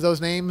meaning of those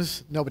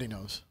names, nobody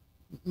knows.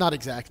 Not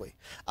exactly.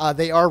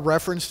 They are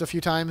referenced a few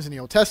times in the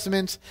Old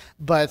Testament,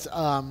 but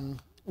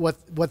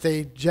what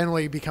they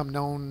generally become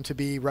known to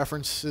be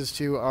references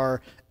to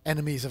are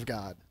enemies of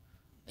God,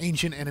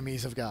 ancient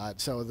enemies of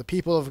God. So the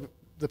people of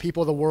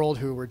the world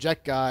who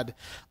reject God.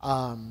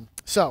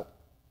 So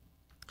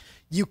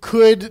you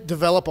could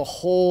develop a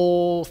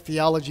whole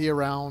theology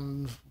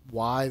around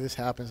why this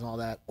happens and all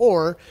that.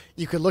 Or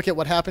you could look at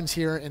what happens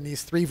here in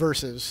these 3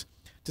 verses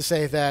to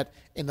say that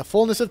in the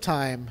fullness of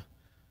time,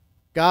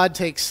 God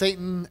takes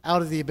Satan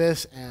out of the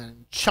abyss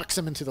and chucks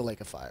him into the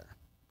lake of fire.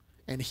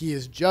 And he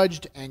is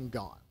judged and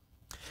gone.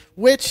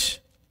 Which,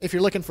 if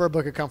you're looking for a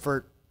book of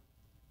comfort,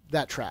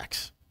 that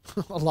tracks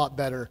a lot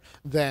better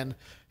than,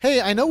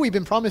 hey, I know we've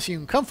been promising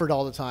you comfort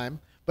all the time,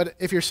 but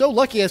if you're so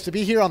lucky as to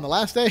be here on the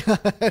last day,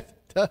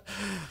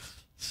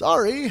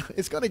 sorry,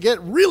 it's going to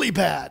get really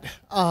bad.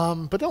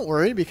 But don't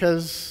worry,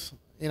 because,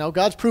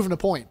 God's proven a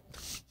point.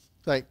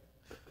 Like,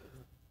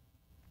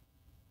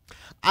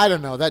 I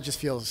don't know, that just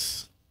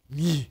feels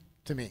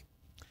to me.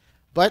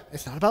 But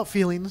it's not about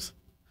feelings,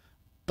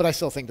 but I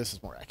still think this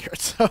is more accurate.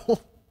 So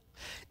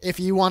if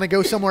you want to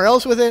go somewhere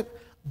else with it,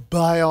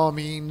 by all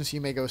means,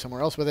 you may go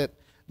somewhere else with it.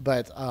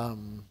 But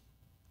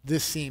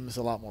this seems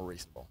a lot more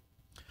reasonable.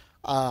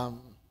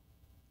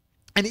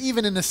 And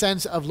even in the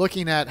sense of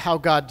looking at how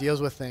God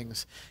deals with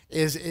things,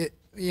 is it,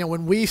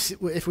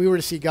 if we were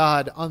to see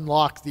God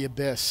unlock the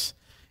abyss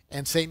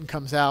and Satan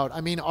comes out,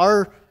 I mean,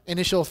 our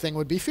initial thing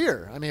would be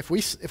fear. I mean, if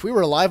we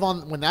were alive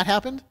when that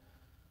happened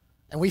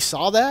and we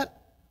saw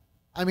that,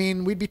 I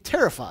mean, we'd be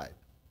terrified.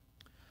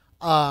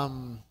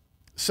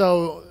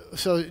 So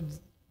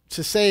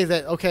to say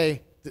that,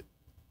 okay,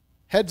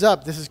 heads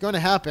up, this is going to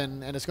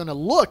happen and it's going to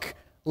look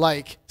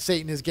like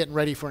Satan is getting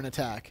ready for an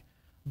attack,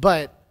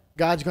 but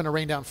God's going to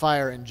rain down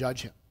fire and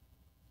judge him.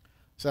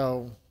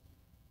 So,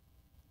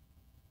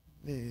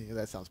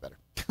 that sounds better.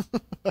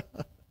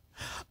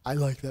 I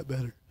like that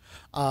better.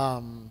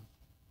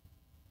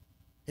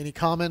 Any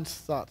comments,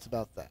 thoughts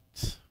about that?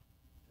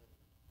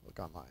 Look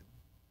online.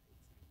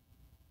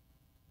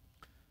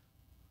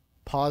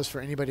 Pause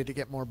for anybody to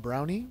get more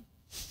brownie.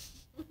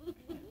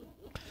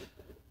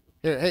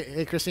 Here,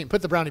 hey, Christine,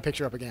 put the brownie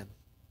picture up again.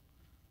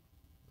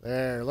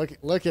 There,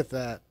 look at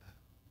that.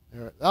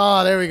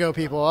 Oh, there we go,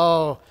 people.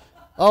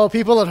 Oh,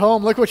 people at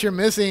home, look what you're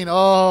missing.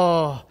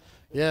 Oh,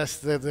 yes,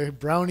 the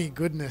brownie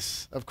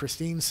goodness of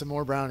Christine, some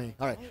more brownie.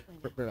 All right,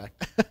 we're back.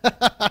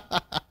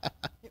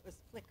 It was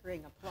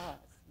flickering applause.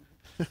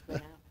 It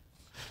went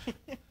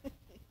out.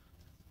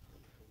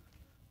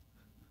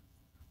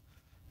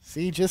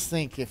 See, just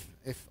think, if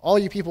all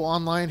you people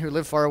online who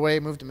live far away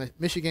moved to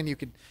Michigan, you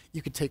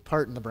could take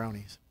part in the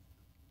brownies.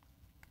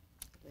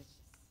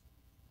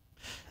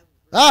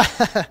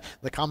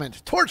 The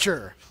comment,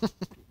 torture.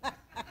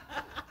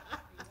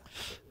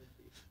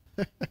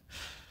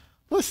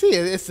 Well, see,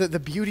 it's the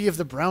beauty of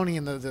the brownie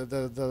and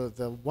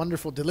the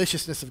wonderful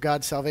deliciousness of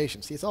God's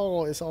salvation. See, it's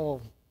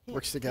all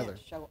works together.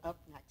 Show up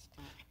next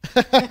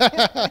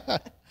time.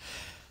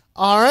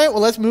 All right,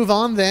 well, let's move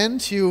on then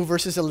to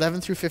verses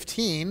 11 through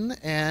 15,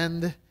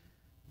 and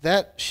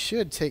that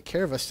should take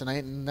care of us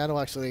tonight, and that'll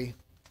actually,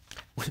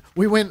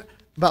 we went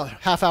about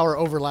half hour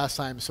over last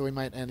time, so we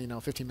might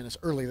end, 15 minutes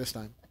early this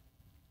time.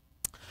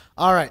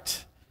 All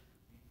right.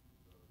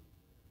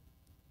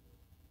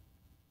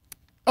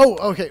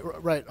 Oh, okay,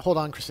 right. Hold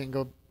on, Christine.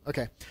 Go.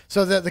 Okay.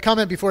 So the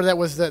comment before that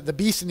was that the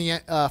beast and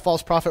the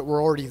false prophet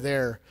were already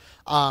there.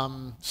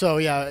 So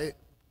yeah,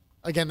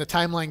 again, the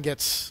timeline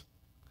gets.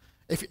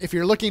 If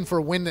you're looking for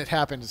when it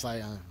happened, it's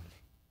like,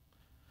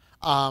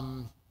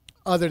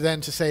 other than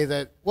to say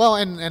that, well,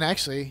 and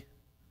actually,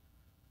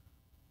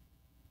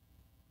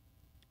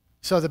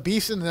 so the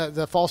beast and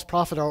the false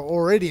prophet are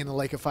already in the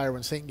lake of fire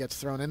when Satan gets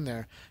thrown in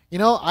there.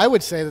 I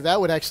would say that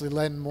would actually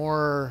lend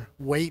more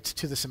weight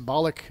to the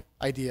symbolic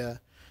idea,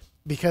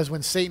 because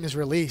when Satan is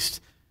released,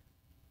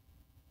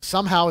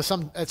 somehow,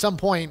 at some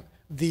point,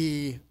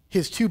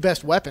 his 2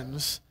 best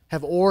weapons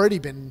have already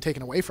been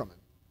taken away from him.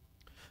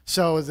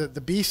 So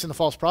the beast and the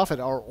false prophet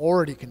are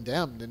already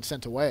condemned and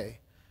sent away.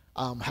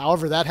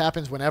 However that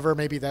happens, whenever,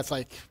 maybe that's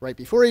like right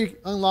before he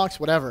unlocks,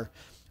 whatever.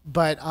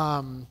 But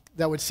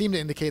that would seem to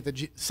indicate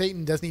that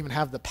Satan doesn't even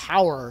have the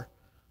power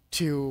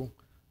to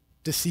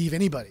deceive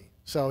anybody.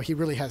 So he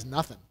really has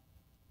nothing.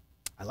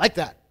 I like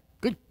that.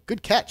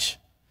 Good catch.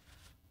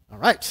 All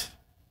right.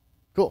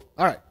 Cool.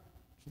 All right.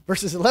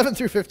 Verses 11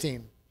 through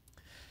 15.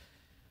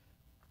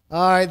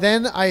 All right.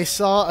 Then I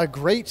saw a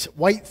great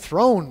white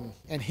throne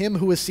and him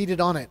who was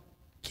seated on it.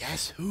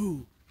 Guess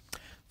who?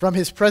 From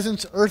his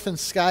presence, earth and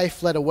sky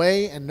fled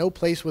away, and no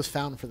place was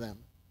found for them.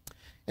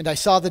 And I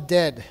saw the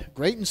dead,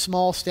 great and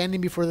small,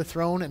 standing before the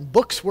throne, and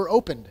books were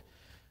opened.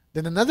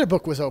 Then another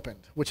book was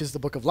opened, which is the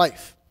book of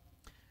life.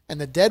 And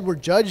the dead were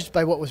judged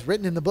by what was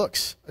written in the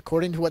books,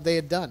 according to what they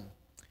had done.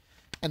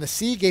 And the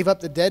sea gave up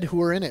the dead who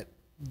were in it.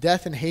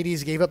 Death and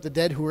Hades gave up the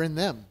dead who were in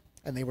them,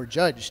 and they were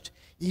judged,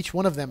 each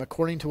one of them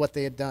according to what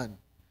they had done.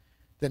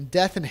 Then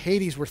death and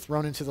Hades were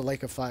thrown into the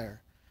lake of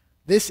fire.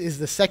 This is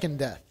the second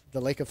death,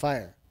 the lake of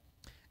fire.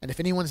 And if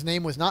anyone's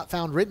name was not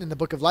found written in the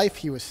book of life,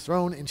 he was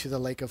thrown into the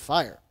lake of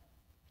fire.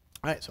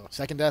 All right, so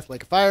second death,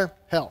 lake of fire,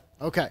 hell.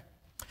 Okay.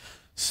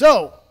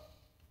 So,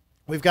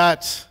 we've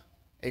got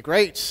a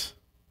great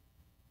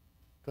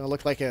Gonna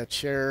look like a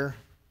chair.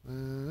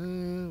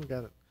 We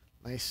got a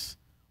nice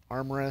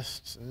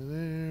armrest.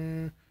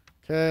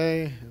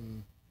 Okay,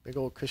 and big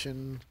old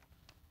cushion.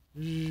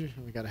 And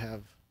we gotta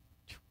have.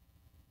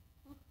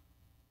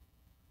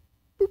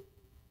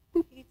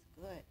 He's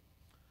good.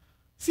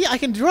 See, I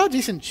can draw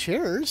decent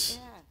chairs.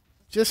 Yeah.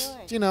 Just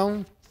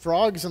good.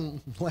 Frogs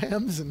and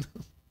lambs and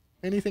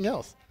anything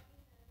else.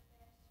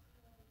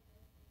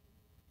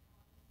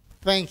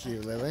 Thank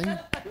you, Lily.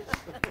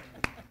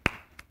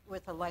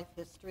 With a life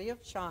history of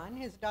Sean,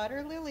 his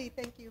daughter Lily.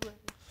 Thank you, Lily.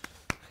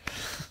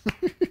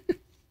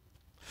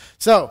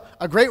 So,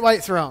 a great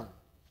white throne.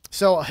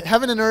 So,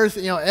 heaven and earth,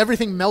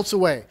 everything melts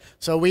away.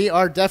 So, we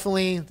are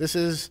definitely, this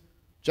is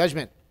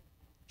judgment.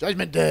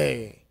 Judgment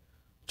Day.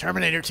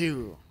 Terminator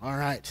 2. All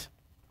right.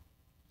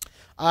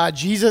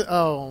 Jesus,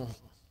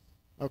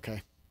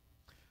 okay.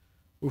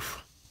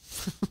 Oof.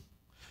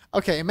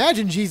 Okay,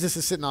 imagine Jesus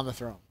is sitting on the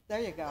throne. There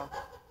you go.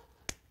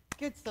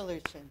 Good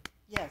solution.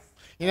 Yes.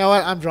 You know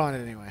what? I'm drawing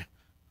it anyway.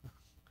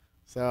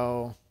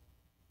 So.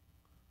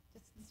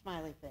 Just a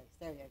smiley face.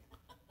 There you go.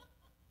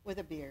 With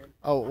a beard.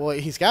 Oh, well,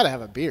 he's got to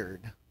have a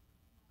beard.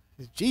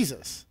 He's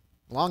Jesus.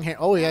 Long hair.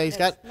 Oh, yeah, he's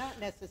got. Not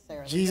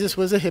necessarily. Jesus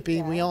was a hippie.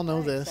 Yeah, We all know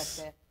I this.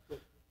 accept that.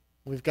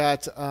 We've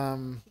got.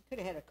 He could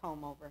have had a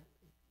comb over.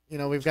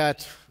 We've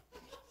got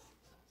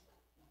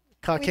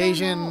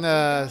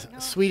Caucasian,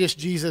 Swedish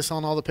Jesus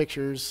on all the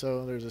pictures.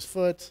 So there's his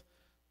foot.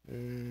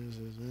 There's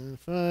his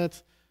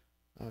foot.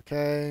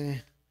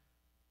 Okay.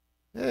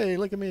 Hey,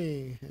 look at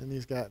me. And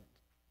he's got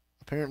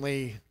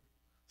apparently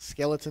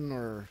skeleton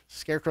or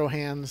scarecrow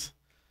hands.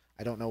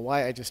 I don't know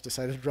why. I just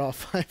decided to draw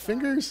 5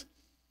 fingers.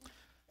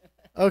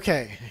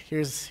 Okay,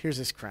 here's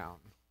his crown.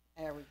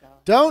 There we go.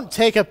 Don't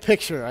take a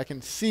picture. I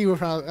can see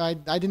where I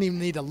didn't even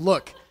need to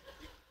look.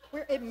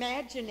 We're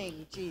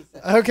imagining Jesus.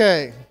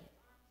 Okay.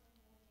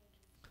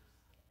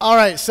 All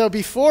right, so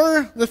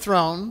before the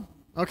throne,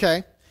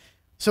 okay,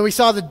 so we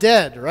saw the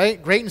dead,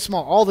 right? Great and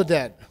small, all the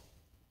dead.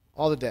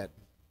 All the dead.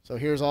 So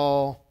here's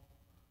all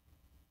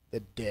the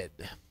dead.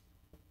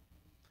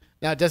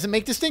 Now, it doesn't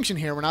make distinction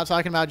here. We're not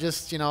talking about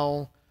just,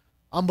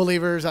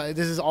 unbelievers.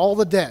 This is all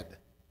the dead.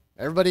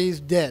 Everybody's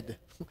dead.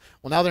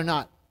 Well, now they're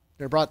not.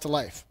 They're brought to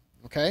life,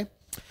 okay?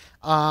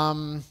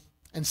 And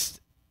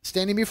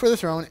standing before the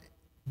throne,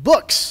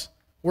 books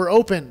were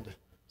opened.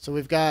 So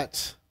we've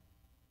got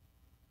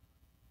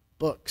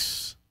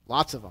books.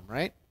 Lots of them,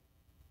 right?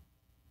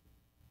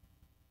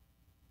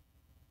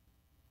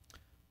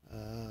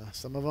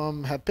 Some of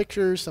them have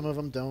pictures. Some of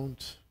them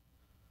don't.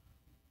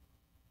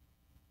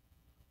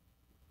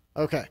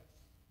 Okay.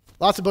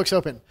 Lots of books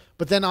open.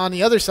 But then on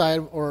the other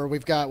side,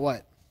 we've got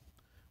what?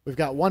 We've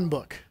got one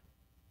book.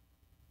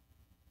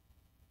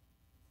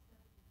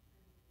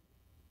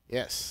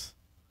 Yes.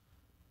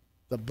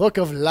 The book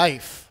of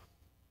life.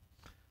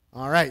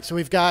 All right. So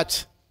we've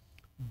got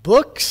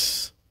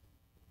books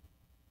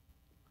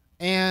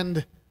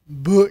and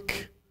book.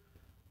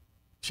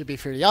 Should be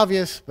fairly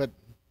obvious, but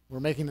we're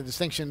making the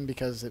distinction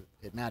because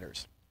it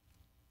matters.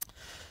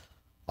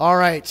 All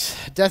right.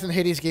 Death and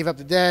Hades gave up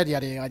the dead,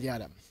 yada, yada,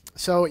 yada.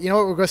 So, you know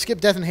what? We're going to skip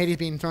Death and Hades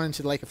being thrown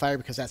into the lake of fire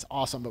because that's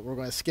awesome, but we're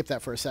going to skip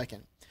that for a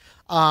second.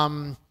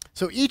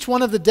 So each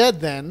one of the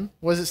dead then,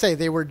 what does it say?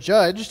 They were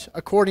judged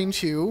according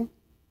to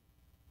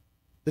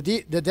the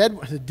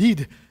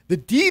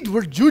deed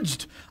were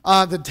judged.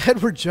 The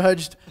dead were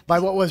judged by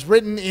what was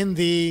written in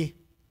the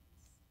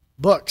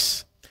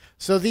books.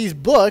 So these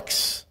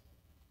books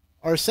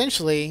are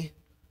essentially,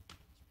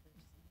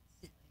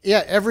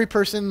 every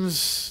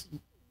person's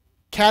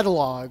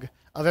catalog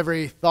of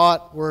every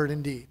thought, word,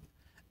 and deed.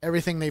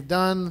 Everything they've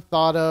done,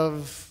 thought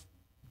of,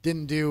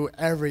 didn't do,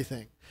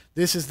 everything.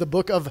 This is the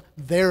book of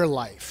their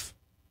life.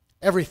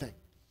 Everything.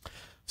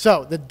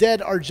 So the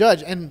dead are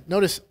judged. And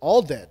notice,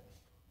 all dead.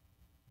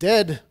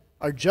 Dead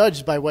are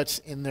judged by what's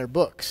in their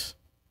books.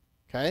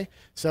 Okay?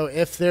 So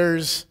if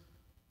there's,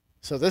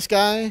 this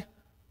guy,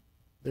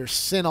 there's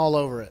sin all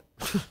over it.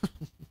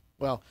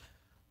 Well,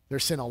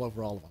 there's sin all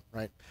over all of them,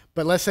 right?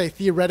 But let's say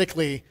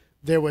theoretically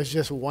there was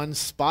just one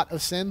spot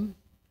of sin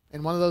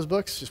in one of those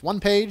books, just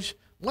one page,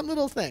 one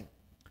little thing.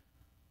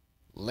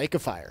 Lake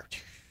of fire.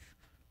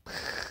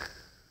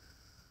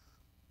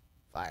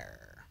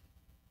 Fire.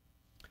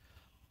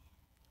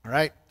 All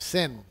right,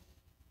 sin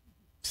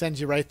sends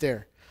you right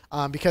there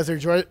because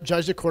they're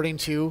judged according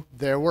to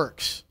their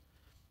works.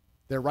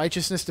 Their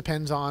righteousness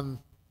depends on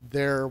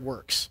their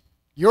works.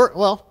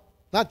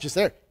 Not just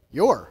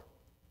your.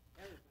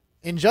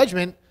 In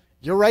judgment,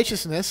 your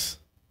righteousness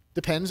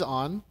depends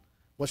on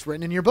what's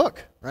written in your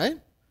book, right?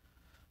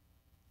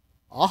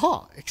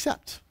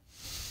 Except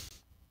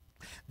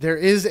there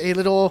is a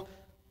little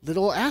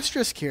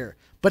asterisk here.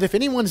 But if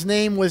anyone's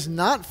name was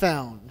not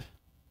found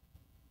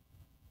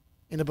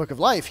in the book of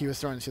life, he was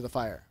thrown into the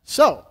fire.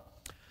 So,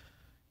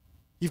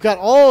 you've got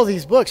all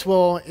these books.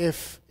 Well,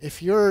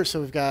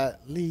 we've got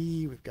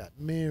Lee, we've got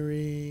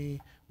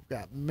Mary, we've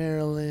got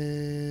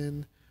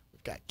Marilyn,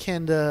 we've got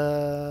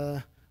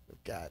Kenda,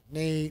 we've got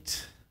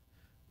Nate,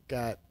 we've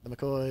got the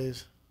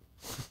McCoys.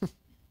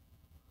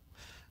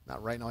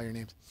 Not writing all your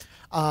names.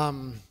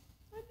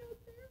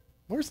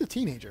 Where's the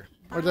teenager?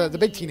 Or the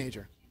big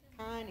teenager?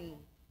 Connie.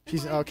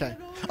 She's okay.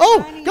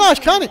 Oh, gosh,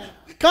 Connie.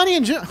 Connie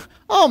and Jim.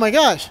 Oh, my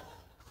gosh.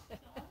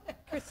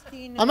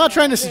 Christina. I'm not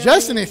trying to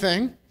suggest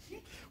anything.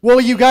 Well,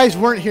 you guys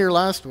weren't here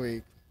last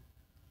week.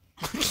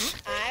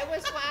 I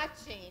was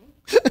watching.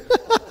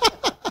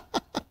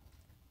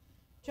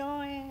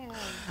 Joanne.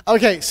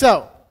 Okay,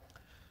 so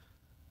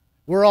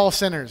we're all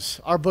sinners.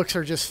 Our books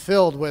are just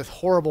filled with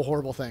horrible,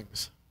 horrible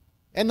things.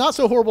 And not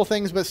so horrible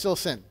things, but still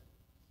sin.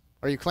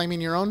 Are you claiming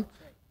your own?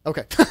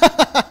 Okay.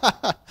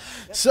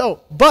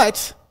 So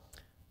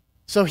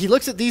he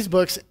looks at these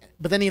books,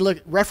 but then he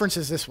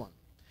references this one.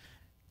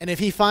 And if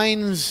he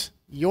finds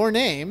your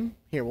name,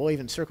 here, we'll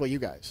even circle you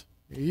guys.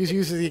 He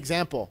uses the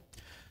example.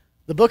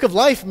 The book of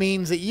life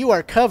means that you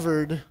are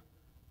covered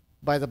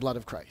by the blood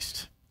of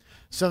Christ.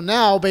 So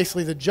now,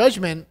 basically, the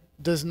judgment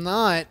does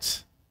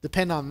not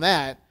depend on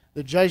that.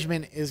 The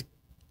judgment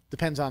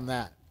depends on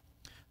that.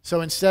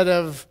 So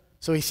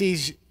so he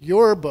sees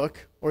your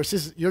book, or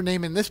sees your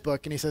name in this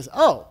book, and he says,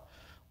 oh,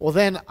 well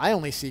then I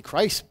only see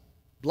Christ's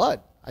blood.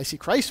 I see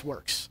Christ's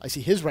works. I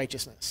see his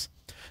righteousness.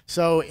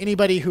 So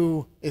anybody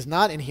who is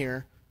not in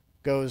here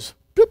goes,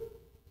 boop.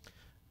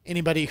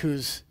 Anybody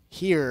who's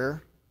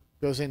here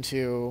goes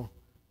into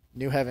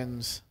New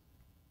Heavens,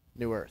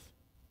 New Earth.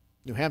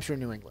 New Hampshire,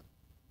 New England.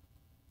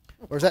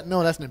 Or is that,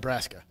 no, that's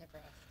Nebraska.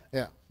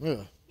 Yeah.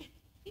 Ugh.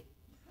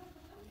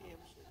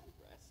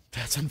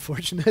 That's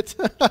unfortunate.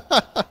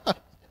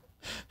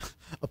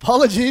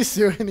 Apologies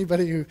to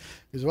anybody who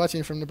is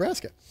watching from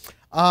Nebraska.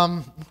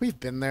 We've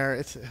been there.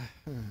 It's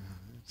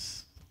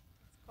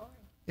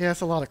yeah,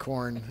 it's a lot of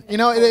corn. You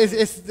know,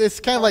 it's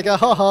kind of like a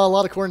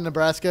lot of corn in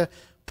Nebraska,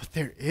 but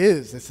there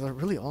is. It's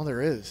really all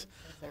there is.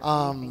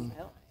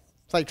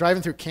 It's like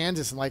driving through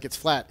Kansas and like it's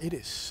flat. It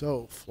is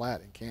so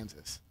flat in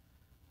Kansas.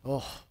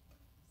 Oh,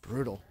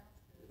 brutal.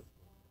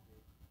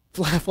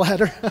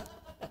 Flatter.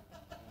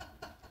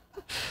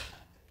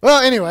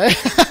 Well, anyway.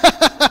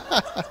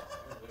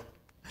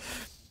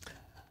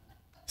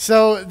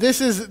 So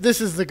this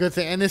is the good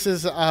thing, and this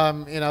is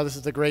this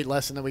is the great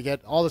lesson that we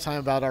get all the time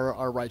about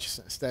our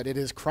righteousness, that it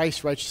is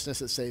Christ's righteousness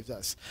that saves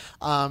us.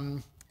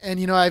 And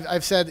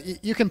I've said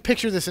you can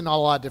picture this in a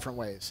lot of different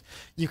ways.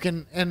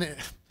 And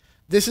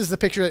this is the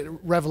picture that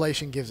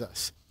Revelation gives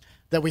us,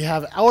 that we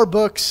have our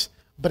books,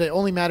 but it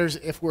only matters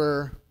if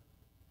we're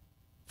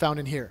found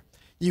in here.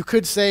 You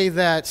could say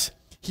that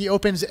he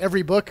opens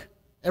every book,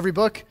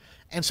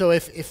 and so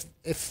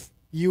if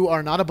you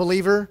are not a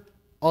believer,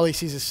 all he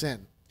sees is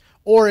sin.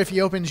 Or if he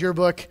opens your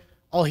book,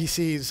 all he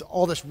sees,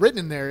 all that's written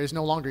in there is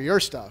no longer your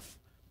stuff.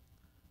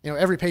 You know,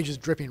 every page is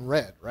dripping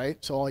red, right?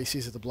 So all he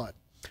sees is the blood.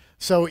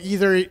 So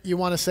either you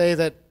want to say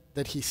that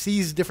he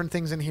sees different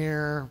things in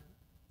here,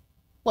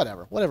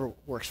 whatever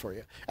works for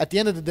you. At the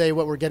end of the day,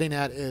 what we're getting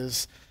at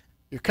is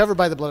you're covered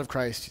by the blood of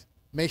Christ,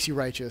 makes you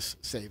righteous,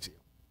 saves you.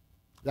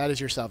 That is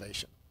your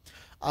salvation.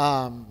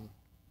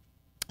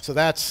 So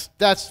that's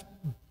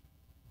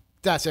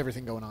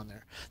everything going on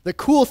there. The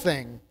cool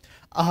thing,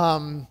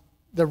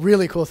 the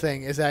really cool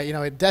thing is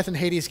that, death and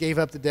Hades gave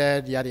up the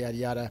dead, yada, yada,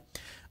 yada.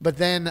 But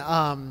then,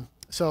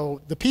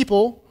 so the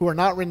people who are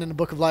not written in the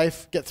book of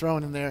life get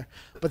thrown in there.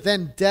 But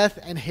then death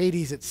and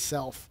Hades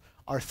itself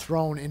are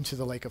thrown into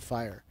the lake of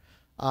fire.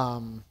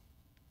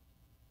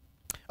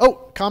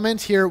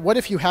 Comment here. What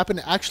if you happen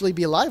to actually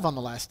be alive on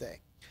the last day?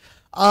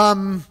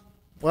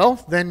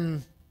 Well,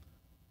 then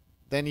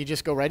you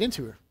just go right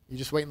into her. You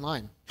just wait in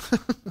line.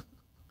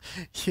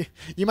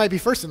 You might be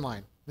first in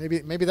line.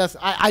 Maybe that's,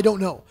 I don't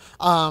know.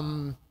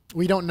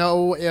 We don't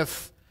know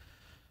if,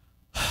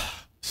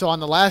 so on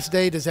the last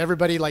day, does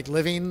everybody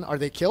living, are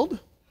they killed?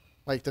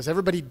 Does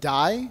everybody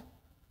die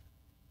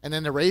and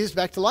then they're raised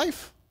back to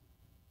life?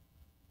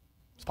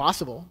 It's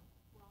possible.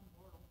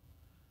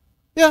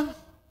 Yeah.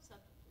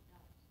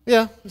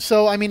 Yeah.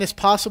 So, it's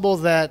possible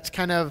that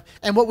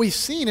and what we've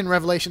seen in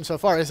Revelation so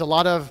far is a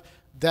lot of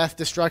death,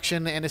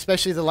 destruction, and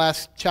especially the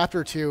last chapter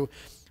or two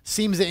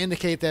seems to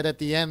indicate that at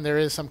the end there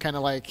is some kind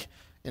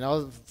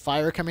of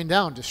fire coming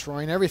down,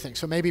 destroying everything.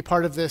 So maybe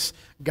part of this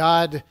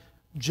God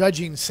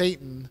judging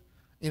Satan,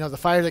 the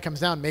fire that comes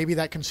down, maybe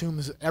that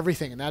consumes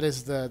everything, and that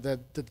is the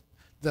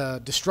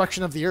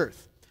destruction of the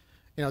earth.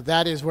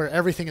 That is where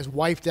everything is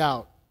wiped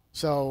out.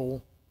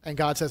 So, and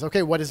God says,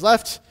 okay, what is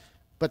left?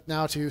 But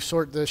now to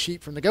sort the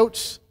sheep from the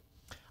goats.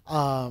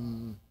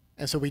 And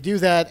so we do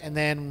that, and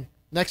then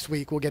next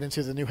week we'll get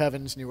into the new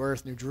heavens, new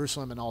earth, new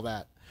Jerusalem, and all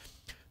that.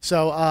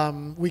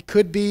 So we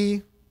could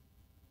be.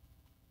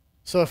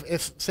 So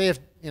if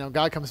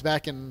God comes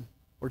back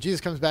or Jesus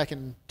comes back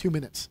in 2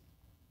 minutes,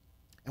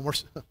 and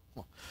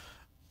well,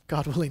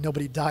 God willing,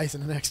 nobody dies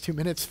in the next 2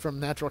 minutes from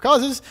natural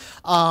causes,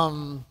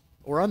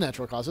 or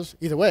unnatural causes,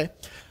 either way.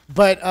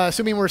 But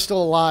assuming we're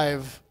still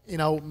alive,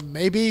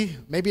 maybe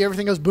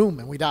everything goes boom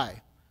and we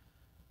die.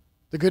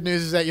 The good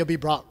news is that you'll be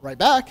brought right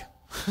back.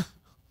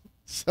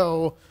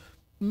 So,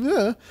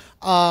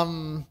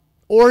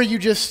 or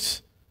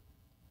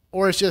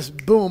it's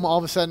just boom, all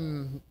of a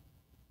sudden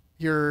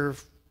you're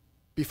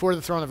before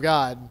the throne of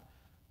God,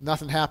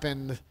 nothing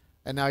happened,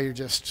 and now you're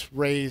just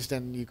raised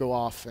and you go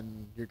off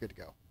and you're good to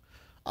go.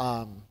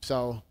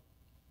 So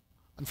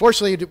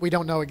unfortunately, we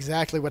don't know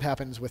exactly what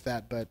happens with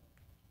that, but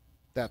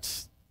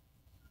that's...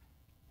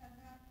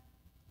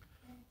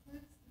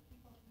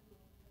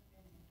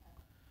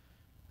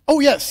 Oh,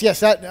 yes,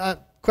 yes.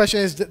 That question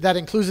is that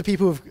includes the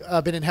people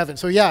who've been in heaven.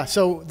 So, yeah,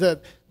 so the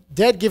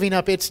dead giving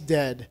up its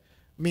dead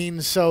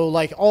means so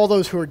like all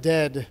those who are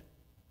dead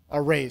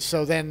are raised.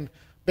 So then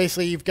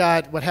basically you've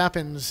got what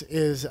happens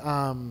is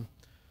so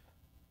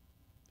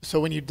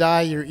when you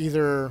die, you're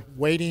either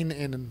waiting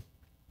in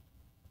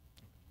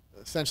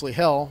essentially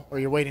hell or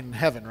you're waiting in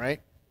heaven,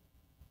 right?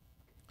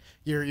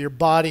 Your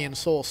body and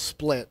soul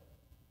split.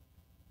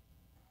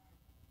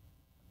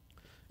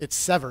 It's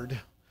severed.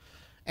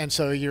 And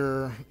so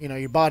your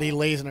body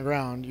lays in the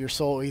ground. Your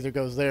soul either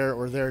goes there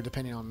or there,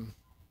 depending on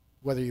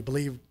whether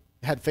you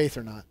had faith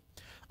or not.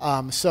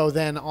 So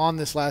then on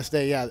this last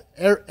day, yeah,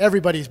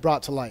 everybody's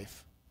brought to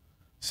life.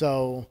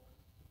 So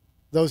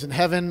those in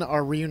heaven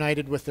are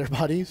reunited with their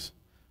bodies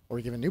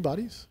or given new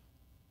bodies.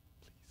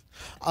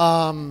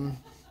 And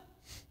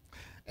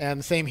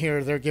same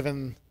here, they're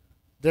given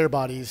their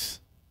bodies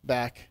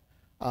back,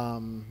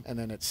 and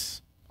then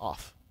it's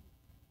off.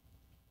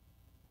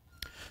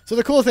 So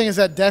the cool thing is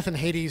that death and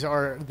Hades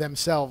are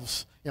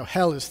themselves,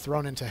 hell is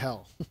thrown into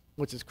hell,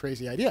 which is a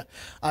crazy idea.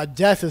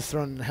 Death is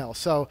thrown into hell.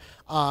 So,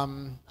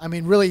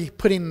 really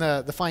putting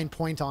the fine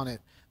point on it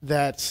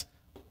that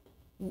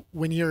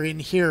when you're in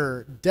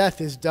here, death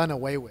is done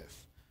away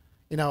with.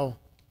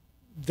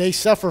 They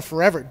suffer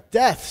forever.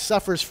 Death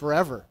suffers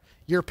forever.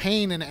 Your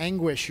pain and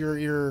anguish,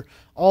 your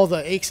all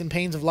the aches and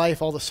pains of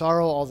life, all the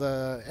sorrow, all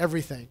the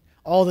everything,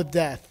 all the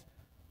death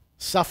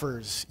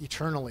suffers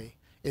eternally.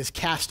 Is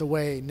cast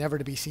away, never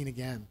to be seen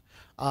again.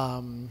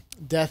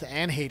 Death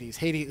and Hades.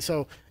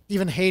 So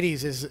even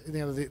Hades is,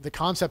 the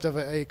concept of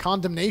a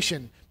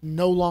condemnation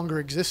no longer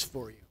exists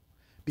for you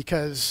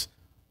because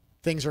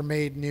things are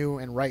made new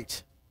and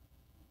right.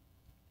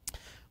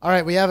 All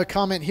right, we have a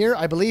comment here.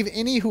 I believe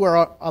any who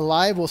are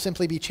alive will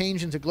simply be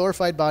changed into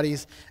glorified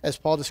bodies, as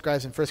Paul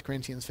describes in 1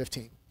 Corinthians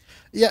 15.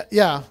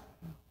 Yeah,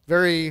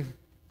 very...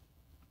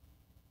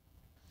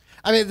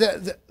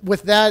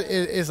 with that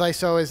is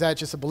that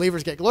just the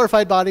believers get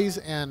glorified bodies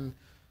and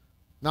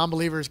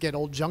non-believers get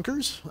old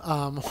junkers,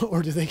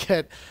 or do they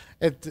get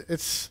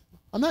it?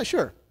 I'm not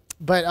sure,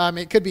 but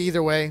it could be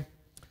either way.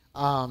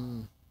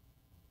 It's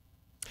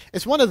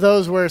one of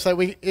those where it's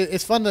like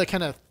it's fun to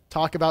kind of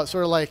talk about,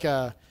 sort of like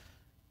a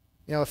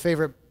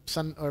favorite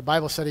or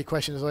Bible study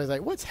question is always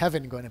like, what's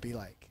heaven going to be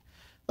like?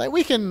 Like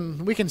we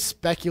can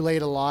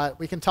speculate a lot,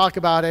 we can talk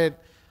about it.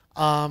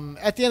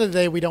 At the end of the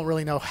day, we don't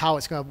really know how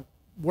it's going to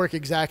work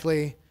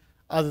exactly,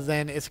 other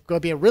than it's going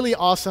to be a really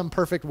awesome,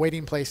 perfect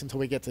waiting place until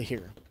we get to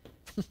here.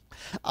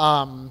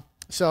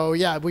 So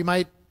yeah, we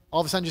might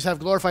all of a sudden just have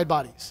glorified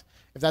bodies.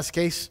 If that's the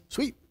case,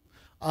 sweet.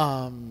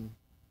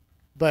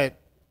 But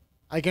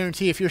I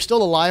guarantee if you're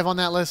still alive on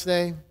that last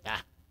day,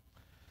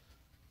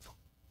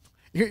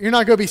 you're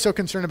not going to be so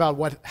concerned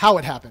about how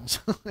it happens.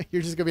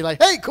 You're just going to be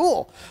like, hey,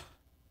 cool,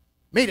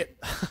 made it.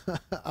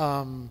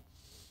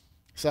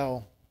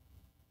 So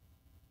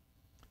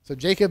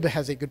Jacob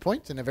has a good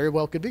point, and it very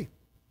well could be.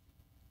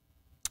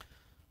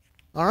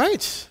 All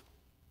right.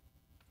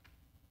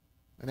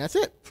 And that's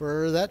it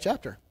for that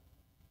chapter.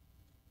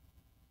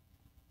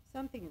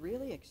 Something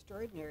really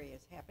extraordinary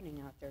is happening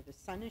out there. The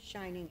sun is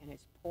shining, and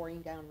it's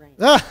pouring down rain.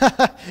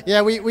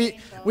 Yeah,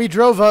 we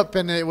drove up,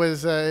 and it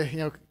was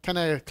kind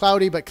of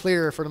cloudy but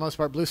clear for the most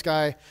part, blue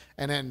sky,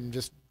 and then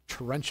just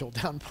torrential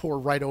downpour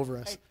right over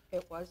us.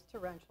 It was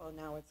torrential.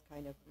 Now it's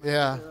kind of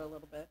a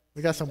little bit.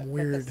 We got some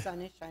weird. The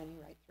sun is shining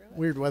right through it.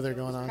 Weird weather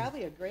going on.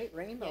 Probably a great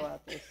rainbow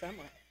out there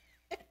somewhere.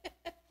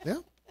 Yeah.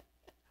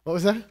 What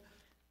was that?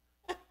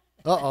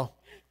 Uh-oh.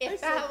 It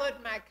followed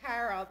my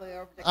car all the way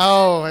over the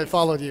Oh, it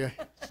followed you.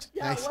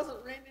 Yeah, Nice. It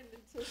wasn't raining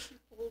until she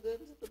pulled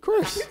into the... Of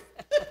course.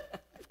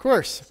 Of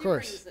course. Of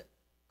course.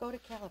 Go to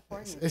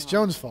California. It's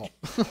Joan's fault.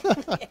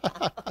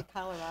 To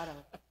Colorado.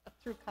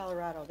 Through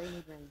Colorado. They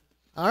need rain.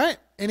 All right.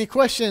 Any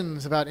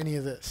questions about any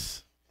of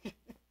this?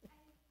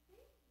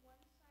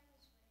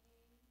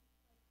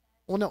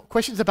 Well, no.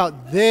 Questions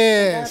about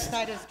this.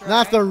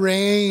 Not the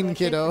rain,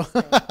 kiddo.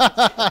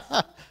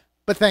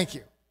 But thank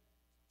you.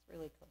 It's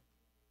really cool.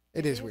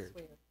 It is weird.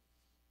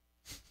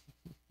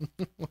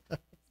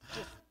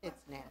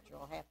 It's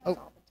natural. Happens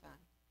all the time.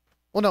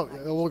 Well, no.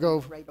 We'll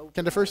go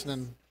Kenda first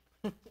and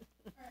then.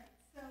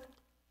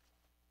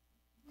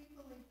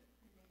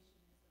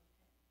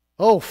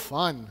 Oh,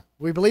 fun.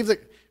 We believe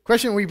that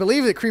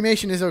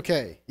cremation is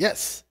okay.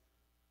 Yes.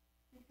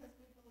 Because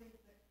we believe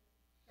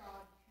that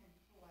God can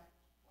collect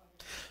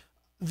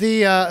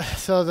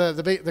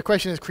the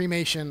question is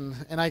cremation,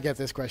 and I get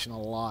this question a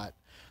lot.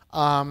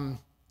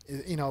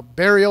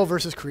 Burial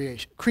versus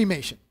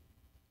cremation.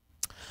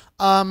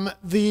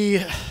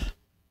 The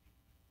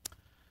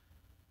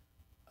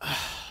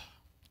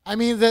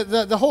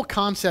whole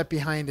concept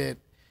behind it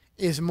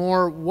is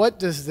more what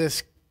does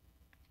this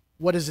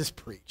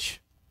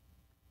preach?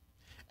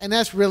 And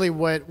that's really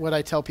what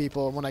I tell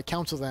people when I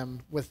counsel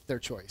them with their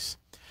choice.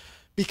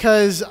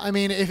 Because, I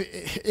mean,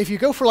 if you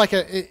go for like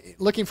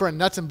looking for a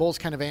nuts and bolts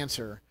kind of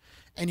answer,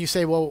 and you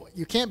say, well,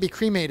 you can't be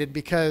cremated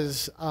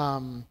because,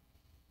 oh,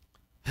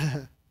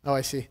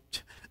 I see.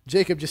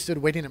 Jacob just stood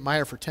waiting at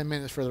Meyer for 10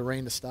 minutes for the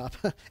rain to stop.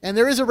 And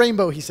there is a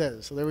rainbow, he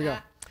says. So there we go.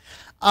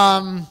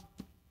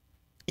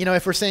 You know,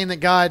 if we're saying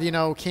that God, you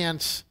know,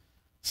 can't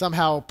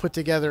somehow put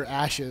together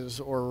ashes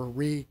or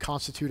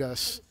reconstitute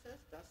us.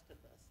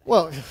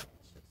 Well,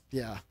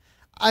 yeah.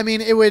 I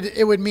mean, it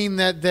would mean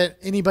that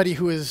anybody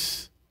who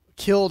is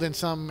killed in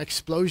some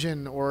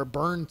explosion or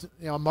burned,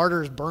 you know,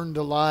 martyrs burned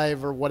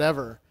alive or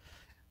whatever.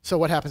 So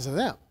what happens to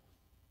them?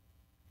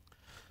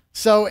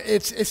 So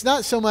it's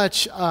not so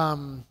much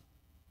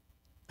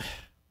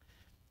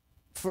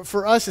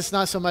for us. It's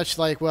not so much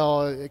like,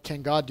 well,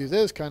 can God do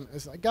this?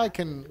 It's like God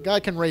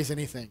can raise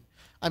anything.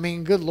 I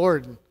mean, good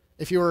Lord,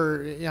 if you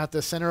were, you know, at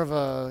the center of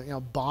a, you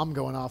know, bomb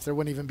going off, there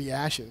wouldn't even be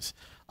ashes.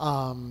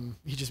 You'd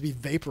just be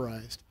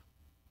vaporized.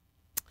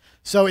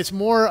 So it's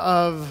more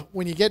of,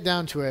 when you get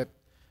down to it,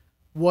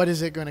 what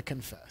is it going to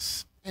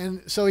confess?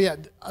 And so, yeah,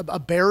 a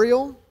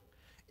burial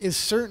is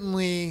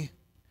certainly,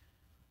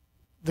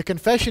 the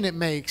confession it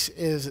makes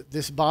is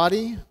this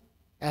body,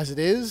 as it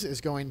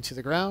is going to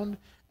the ground,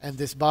 and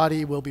this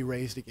body will be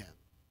raised again.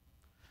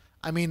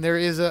 I mean, there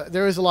is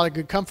a lot of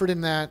good comfort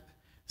in that,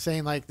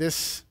 saying like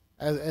this,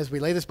 as we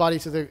lay this body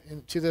to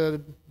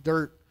the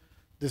dirt,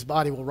 this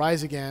body will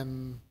rise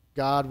again,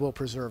 God will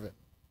preserve it.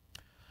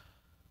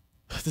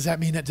 Does that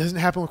mean that doesn't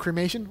happen with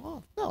cremation?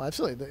 Well, no,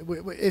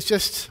 absolutely. It's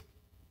just,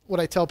 what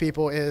I tell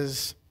people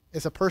is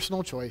it's a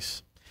personal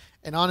choice.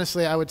 And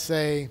honestly, I would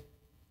say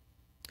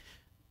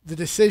the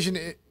decision,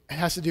 it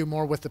has to do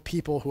more with the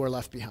people who are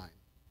left behind,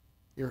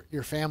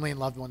 your family and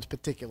loved ones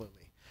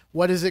particularly.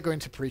 What is it going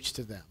to preach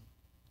to them?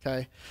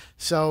 Okay?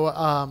 So,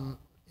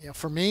 you know,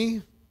 for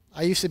me,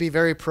 I used to be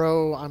very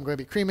pro, I'm going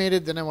to be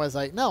cremated. Then I was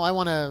like, no, I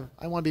want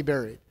to be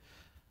buried.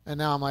 And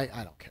now I'm like,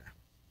 I don't care.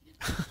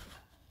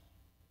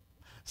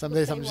 Some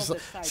days I'm just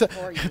like,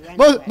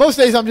 most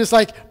days I'm just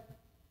like,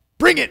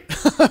 bring it,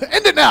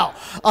 end it now.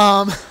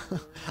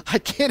 I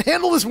can't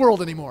handle this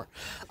world anymore.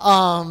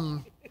 But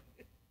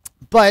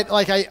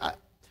like I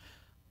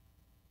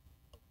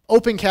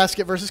open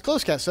casket versus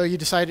closed casket. So you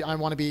decide I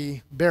want to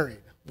be buried.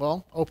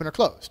 Well, open or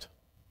closed?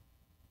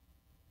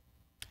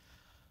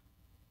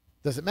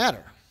 Does it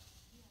matter?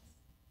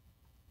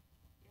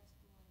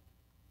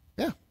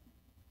 Yeah,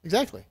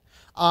 exactly.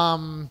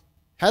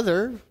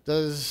 Heather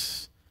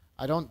does.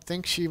 I don't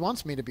think she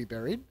wants me to be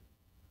buried.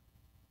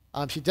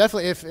 She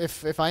definitely,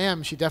 if I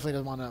am, she definitely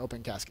doesn't want an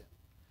open casket.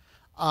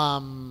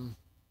 And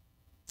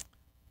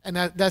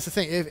that's the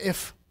thing.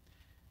 If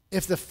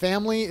the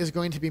family is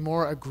going to be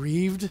more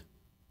aggrieved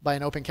by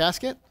an open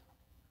casket,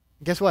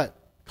 guess what?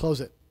 Close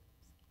it.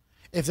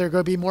 If they're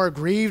going to be more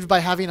aggrieved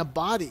by having a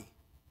body,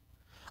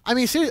 I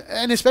mean, seriously,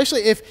 and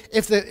especially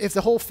if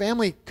the whole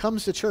family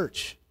comes to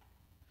church.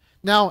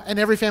 Now, and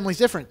every family's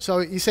different. So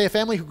you say a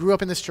family who grew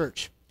up in this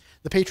church,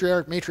 the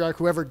patriarch, matriarch,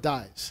 whoever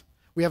dies,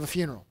 we have a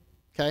funeral,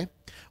 okay?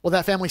 Well,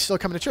 that family's still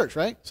coming to church,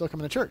 right? Still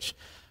coming to church.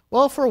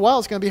 Well, for a while,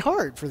 it's going to be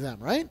hard for them,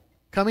 right?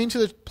 Coming to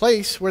the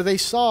place where they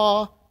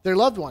saw their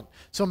loved one.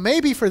 So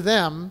maybe for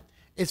them,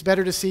 it's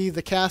better to see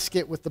the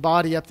casket with the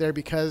body up there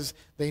because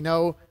they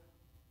know,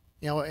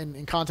 you know,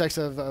 in context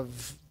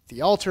of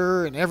the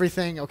altar and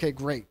everything, okay,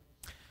 great.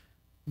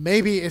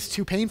 Maybe it's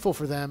too painful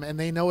for them and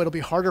they know it'll be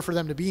harder for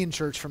them to be in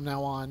church from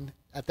now on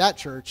at that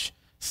church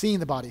seeing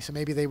the body. So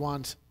maybe they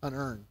want an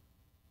urn.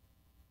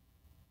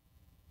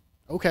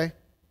 Okay.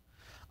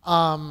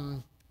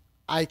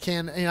 I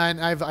can, and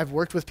I've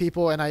worked with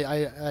people and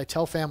I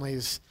tell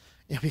families,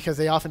 you know, because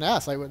they often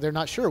ask, like, they're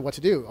not sure what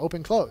to do,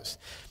 open, close.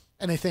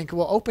 And they think,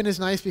 well, open is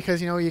nice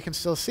because, you know, you can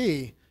still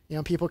see, you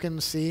know, people can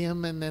see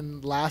them and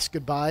then last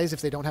goodbyes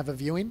if they don't have a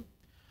viewing.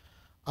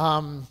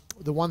 The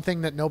one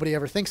thing that nobody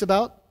ever thinks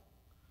about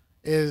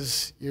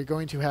is you're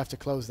going to have to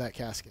close that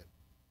casket.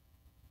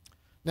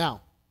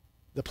 Now,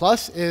 the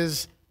plus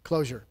is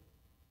closure.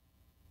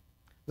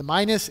 The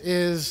minus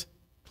is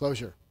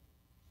closure.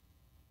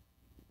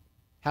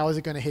 How is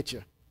it going to hit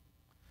you?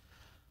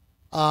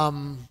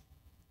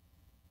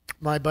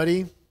 My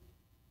buddy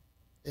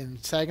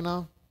in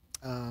Saginaw,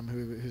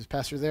 who's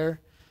pastor there,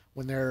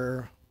 when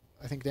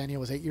I think Daniel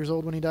was 8 years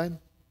old when he died,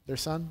 their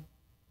son.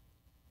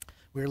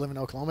 We were living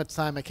in Oklahoma at the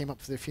time. I came up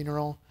for their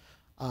funeral.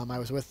 I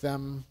was with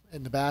them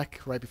in the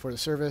back right before the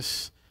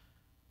service,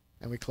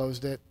 and we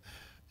closed it.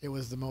 It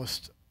was the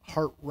most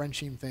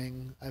heart-wrenching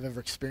thing I've ever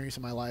experienced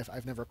in my life.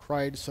 I've never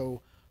cried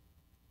so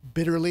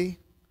bitterly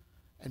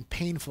and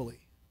painfully.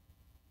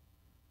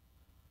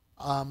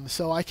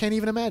 So I can't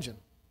even imagine.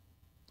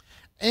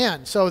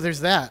 And so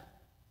there's that.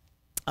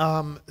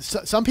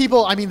 Some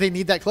people, I mean, they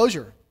need that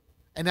closure.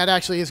 And that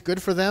actually is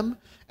good for them.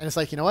 And it's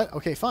like, you know what?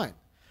 Okay, fine.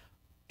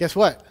 Guess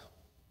what?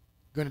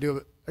 Are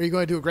you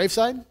going to do a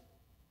graveside?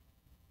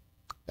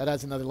 That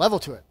adds another level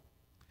to it.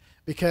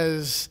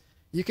 Because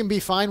you can be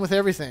fine with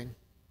everything.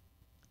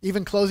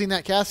 Even closing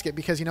that casket.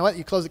 Because you know what?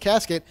 You close the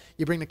casket,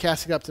 you bring the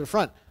casket up to the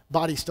front.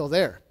 Body's still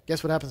there.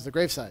 Guess what happens to the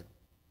graveside?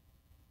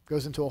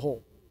 Goes into a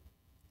hole.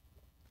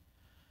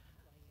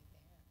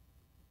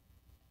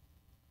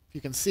 If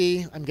you can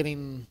see,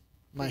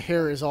 my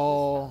hair is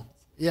all,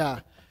 yeah.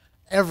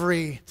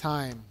 Every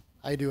time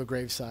I do a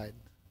graveside,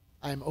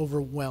 I am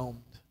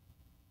overwhelmed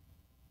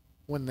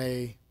when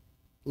they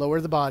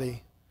lower the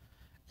body.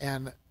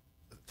 And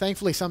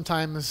thankfully,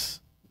 sometimes,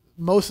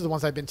 most of the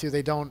ones I've been to,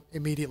 they don't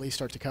immediately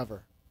start to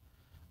cover.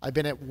 I've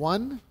been at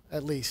one,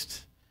 at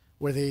least,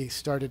 where they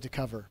started to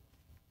cover.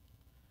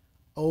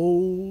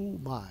 Oh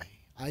my.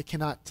 I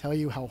cannot tell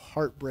you how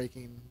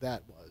heartbreaking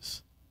that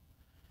was.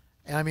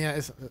 And I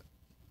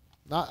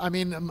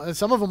mean,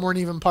 some of them weren't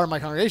even part of my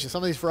congregation.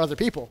 Some of these for other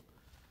people.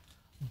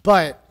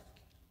 But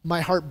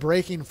my heart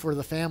breaking for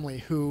the family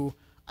who,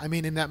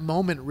 in that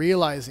moment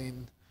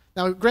realizing,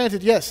 now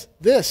granted, yes,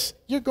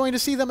 you're going to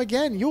see them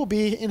again. You'll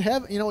be in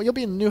heaven, you'll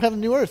be in new heaven,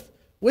 new earth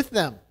with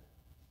them.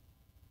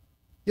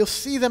 You'll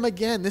see them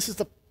again. This is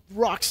the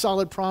rock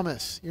solid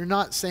promise. You're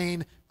not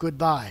saying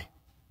goodbye.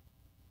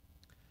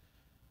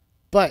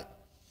 But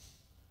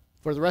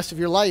for the rest of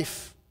your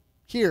life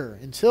here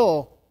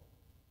until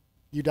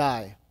you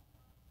die,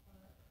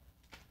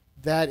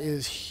 that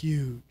is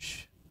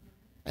huge.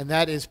 And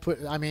that is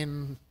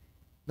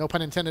no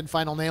pun intended,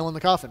 final nail in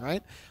the coffin,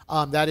 right?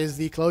 That is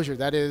the closure.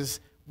 That is,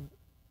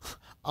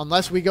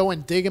 unless we go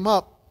and dig him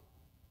up,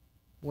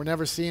 we're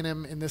never seeing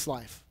him in this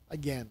life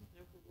again.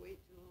 Never wait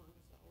too long,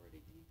 it's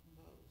already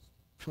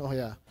decomposed. Oh,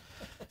 yeah.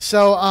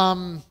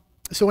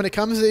 So when it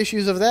comes to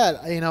issues of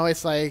that,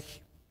 it's like,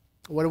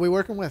 what are we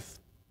working with?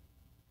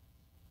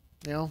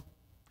 And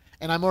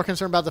I'm more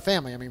concerned about the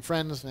family.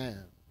 Friends,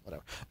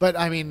 whatever. But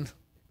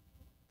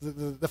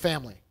the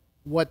family.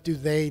 What do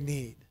they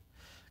need?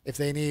 If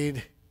they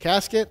need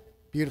casket,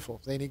 beautiful.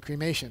 If they need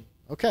cremation,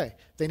 okay.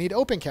 If they need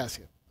open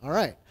casket, all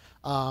right.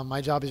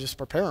 My job is just to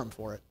prepare them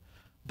for it.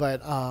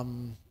 But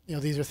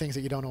these are things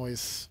that you don't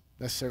always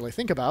necessarily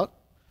think about.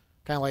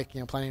 Kind of like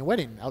planning a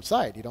wedding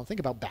outside. You don't think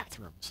about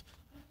bathrooms.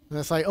 And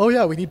it's like, oh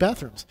yeah, we need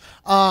bathrooms.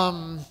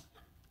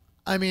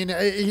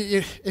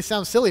 It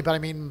sounds silly,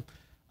 but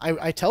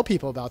I tell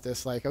people about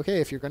this. Like, okay,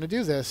 if you're going to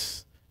do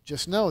this,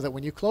 just know that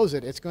when you close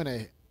it, it's going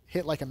to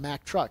hit like a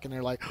Mack truck, and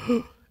they're like,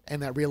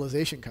 and that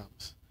realization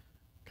comes,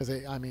 because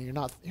you're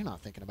not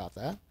thinking about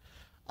that.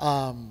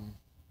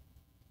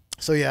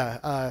 So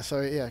yeah, if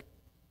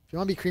you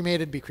want to be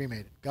cremated, be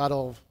cremated. God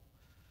will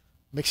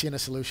mix you in a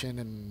solution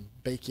and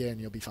bake you, and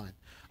you'll be fine.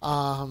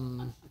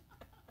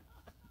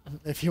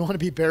 If you want to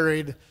be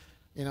buried,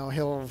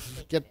 he'll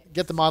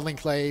get the modeling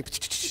clay,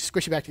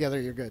 squish you back together,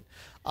 you're good.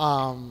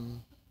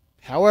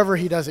 However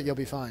he does it, you'll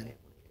be fine.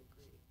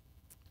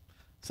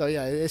 So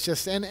yeah, it's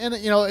just, and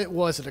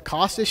was it a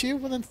cost issue?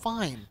 Well, then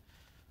fine.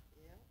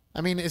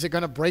 Is it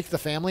going to break the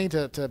family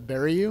to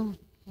bury you?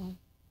 Well,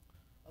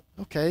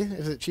 okay.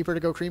 Is it cheaper to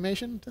go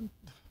cremation?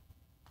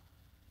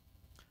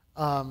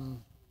 But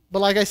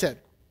like I said,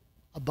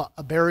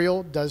 a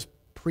burial does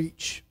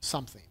preach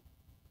something.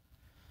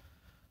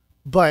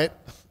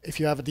 But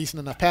if you have a decent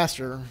enough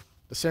pastor,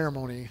 the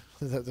ceremony,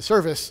 the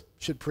service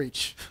should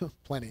preach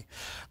plenty.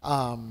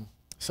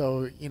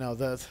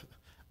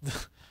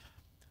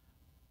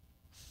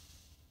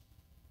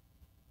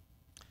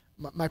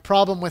 My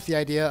problem with the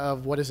idea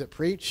of what does it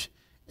preach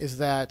is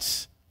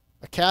that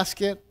a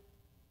casket,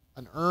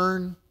 an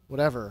urn,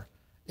 whatever,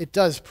 it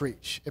does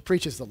preach. It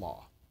preaches the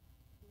law.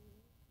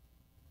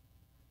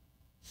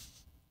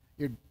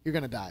 You're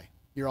going to die.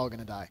 You're all going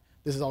to die.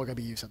 This is all going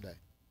to be you someday.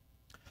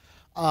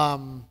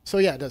 So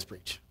yeah, it does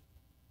preach.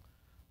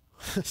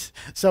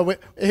 So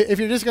if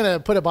you're just going to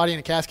put a body in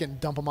a casket and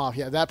dump them off,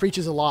 yeah, that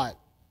preaches a lot.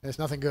 It's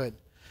nothing good.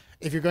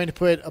 If you're going to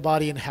put a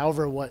body in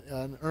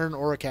an urn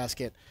or a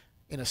casket,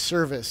 in a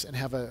service and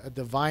have a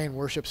divine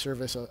worship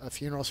service, a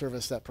funeral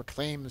service that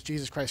proclaims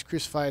Jesus Christ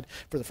crucified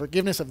for the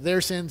forgiveness of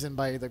their sins, and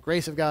by the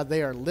grace of God,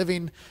 they are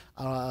living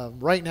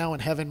right now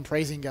in heaven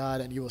praising God,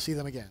 and you will see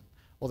them again.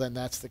 Well, then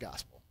that's the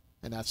gospel.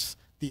 And that's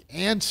the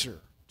answer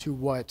to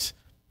what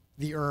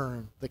the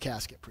urn, the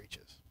casket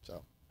preaches.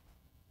 So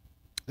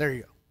there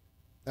you go.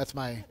 That's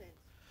my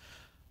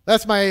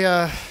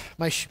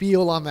my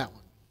spiel on that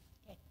one.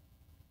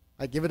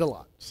 I give it a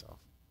lot, so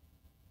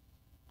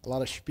a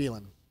lot of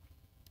spieling.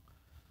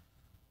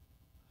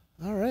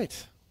 All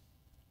right.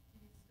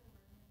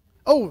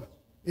 Oh,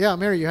 yeah,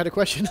 Mary, you had a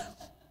question.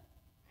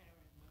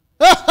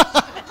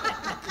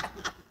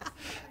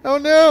 Oh,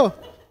 no.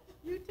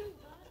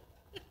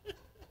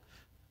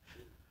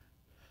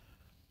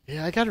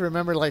 Yeah, I got to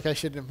remember, I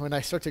should, when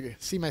I start to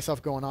see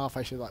myself going off,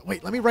 I should,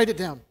 wait, let me write it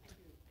down.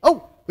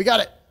 Oh, we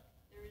got it.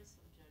 There is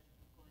some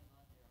judgment going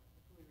on there.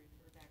 If we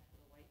refer back to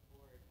the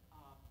whiteboard,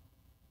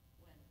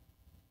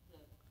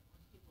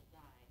 when people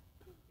die,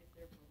 if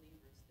they're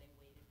believers, they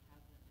wait in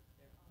heaven. If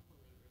they're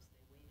unbelievers,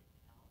 they wait in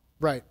hell.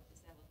 Right. Is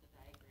that what the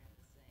diagram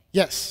is saying?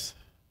 Yes.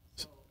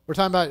 So we're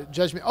talking about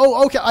judgment.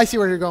 Oh, okay. I see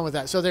where you're going with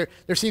that. So there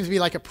seems to be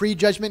like a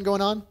pre-judgment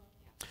going on? Yeah.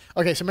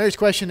 Okay, so Mary's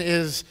question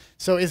is,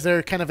 so is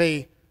there kind of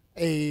a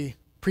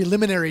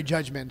preliminary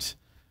judgment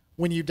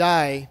when you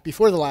die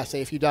before the last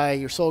day? If you die,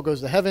 your soul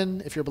goes to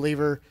heaven. If you're a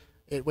believer,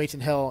 it waits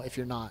in hell if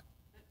you're not.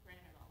 But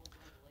granted, all of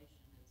Revelation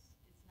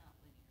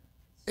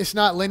it's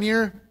not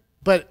linear. It's not linear,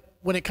 but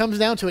when it comes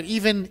down to it,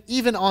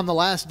 even on the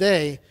last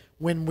day,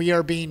 when we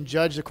are being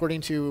judged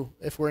according to,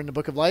 if we're in the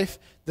book of life,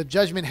 the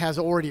judgment has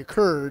already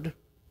occurred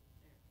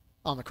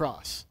on the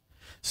cross.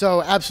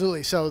 So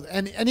absolutely. So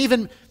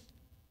and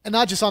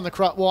not just on the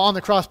cross, well, on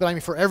the cross, but I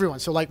mean for everyone.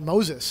 So like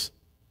Moses.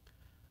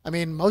 I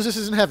mean, Moses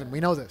is in heaven. We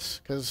know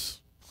this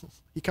because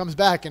he comes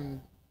back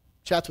and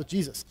chats with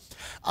Jesus.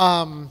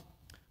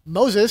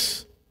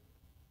 Moses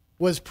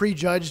was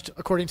prejudged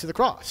according to the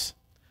cross.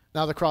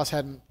 Now the cross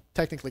hadn't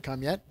technically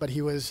come yet, but he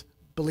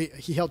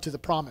held to the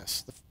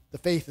promise, the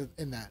faith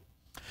in that.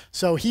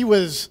 So he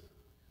was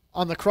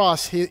on the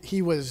cross.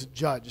 He was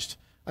judged.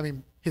 I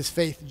mean, his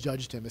faith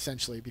judged him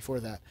essentially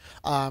before that.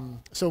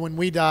 So when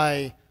we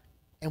die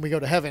and we go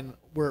to heaven,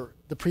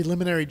 the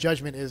preliminary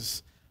judgment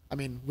is, I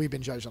mean, we've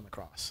been judged on the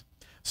cross.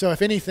 So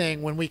if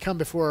anything, when we come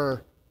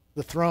before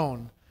the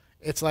throne,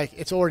 it's like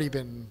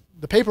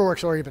the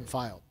paperwork's already been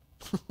filed.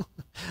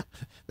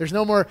 There's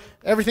no more,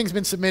 everything's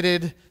been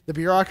submitted, the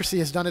bureaucracy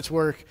has done its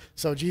work,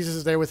 so Jesus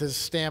is there with his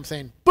stamp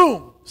saying,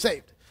 boom,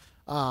 saved.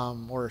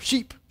 Or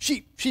sheep,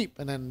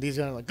 and then these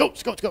are like,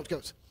 goats.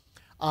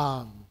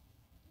 So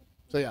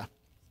yeah.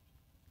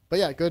 But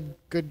yeah, good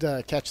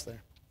catch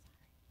there.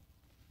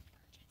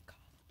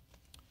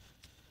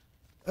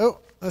 Oh,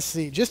 let's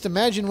see. Just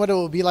imagine what it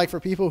will be like for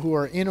people who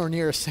are in or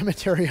near a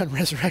cemetery on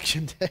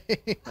Resurrection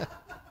Day.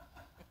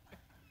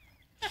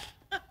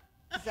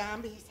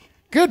 Zombies.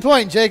 Good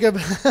point, Jacob.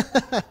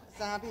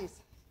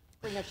 Zombies.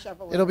 Bring a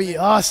shovel. It'll be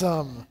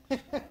awesome.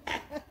 The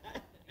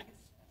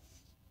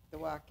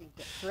Walking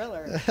Dead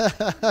thriller.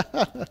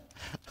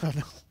 Oh,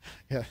 no.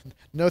 Yeah,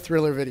 no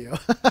Thriller video.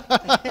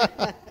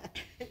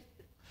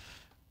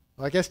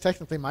 Well, I guess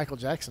technically Michael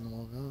Jackson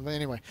will. But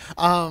anyway,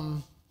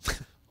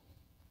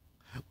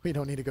 we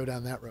don't need to go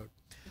down that road.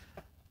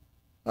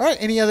 All right,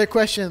 any other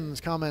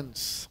questions,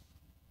 comments?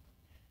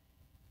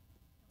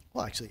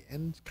 Well, actually,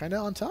 end kind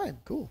of on time.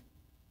 Cool.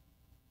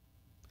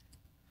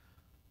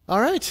 All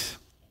right.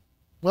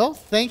 Well,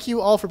 thank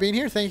you all for being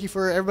here. Thank you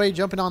for everybody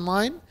jumping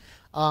online.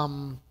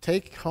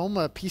 Take home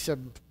a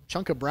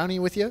chunk of brownie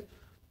with you.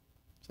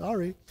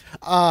 Sorry.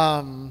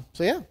 So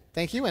yeah,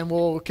 thank you. And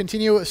we'll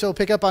continue. So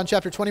pick up on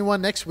chapter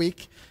 21 next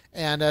week.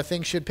 And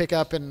things should pick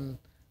up and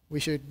we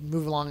should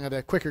move along at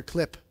a quicker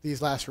clip these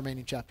last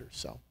remaining chapters.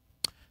 So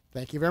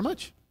thank you very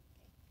much.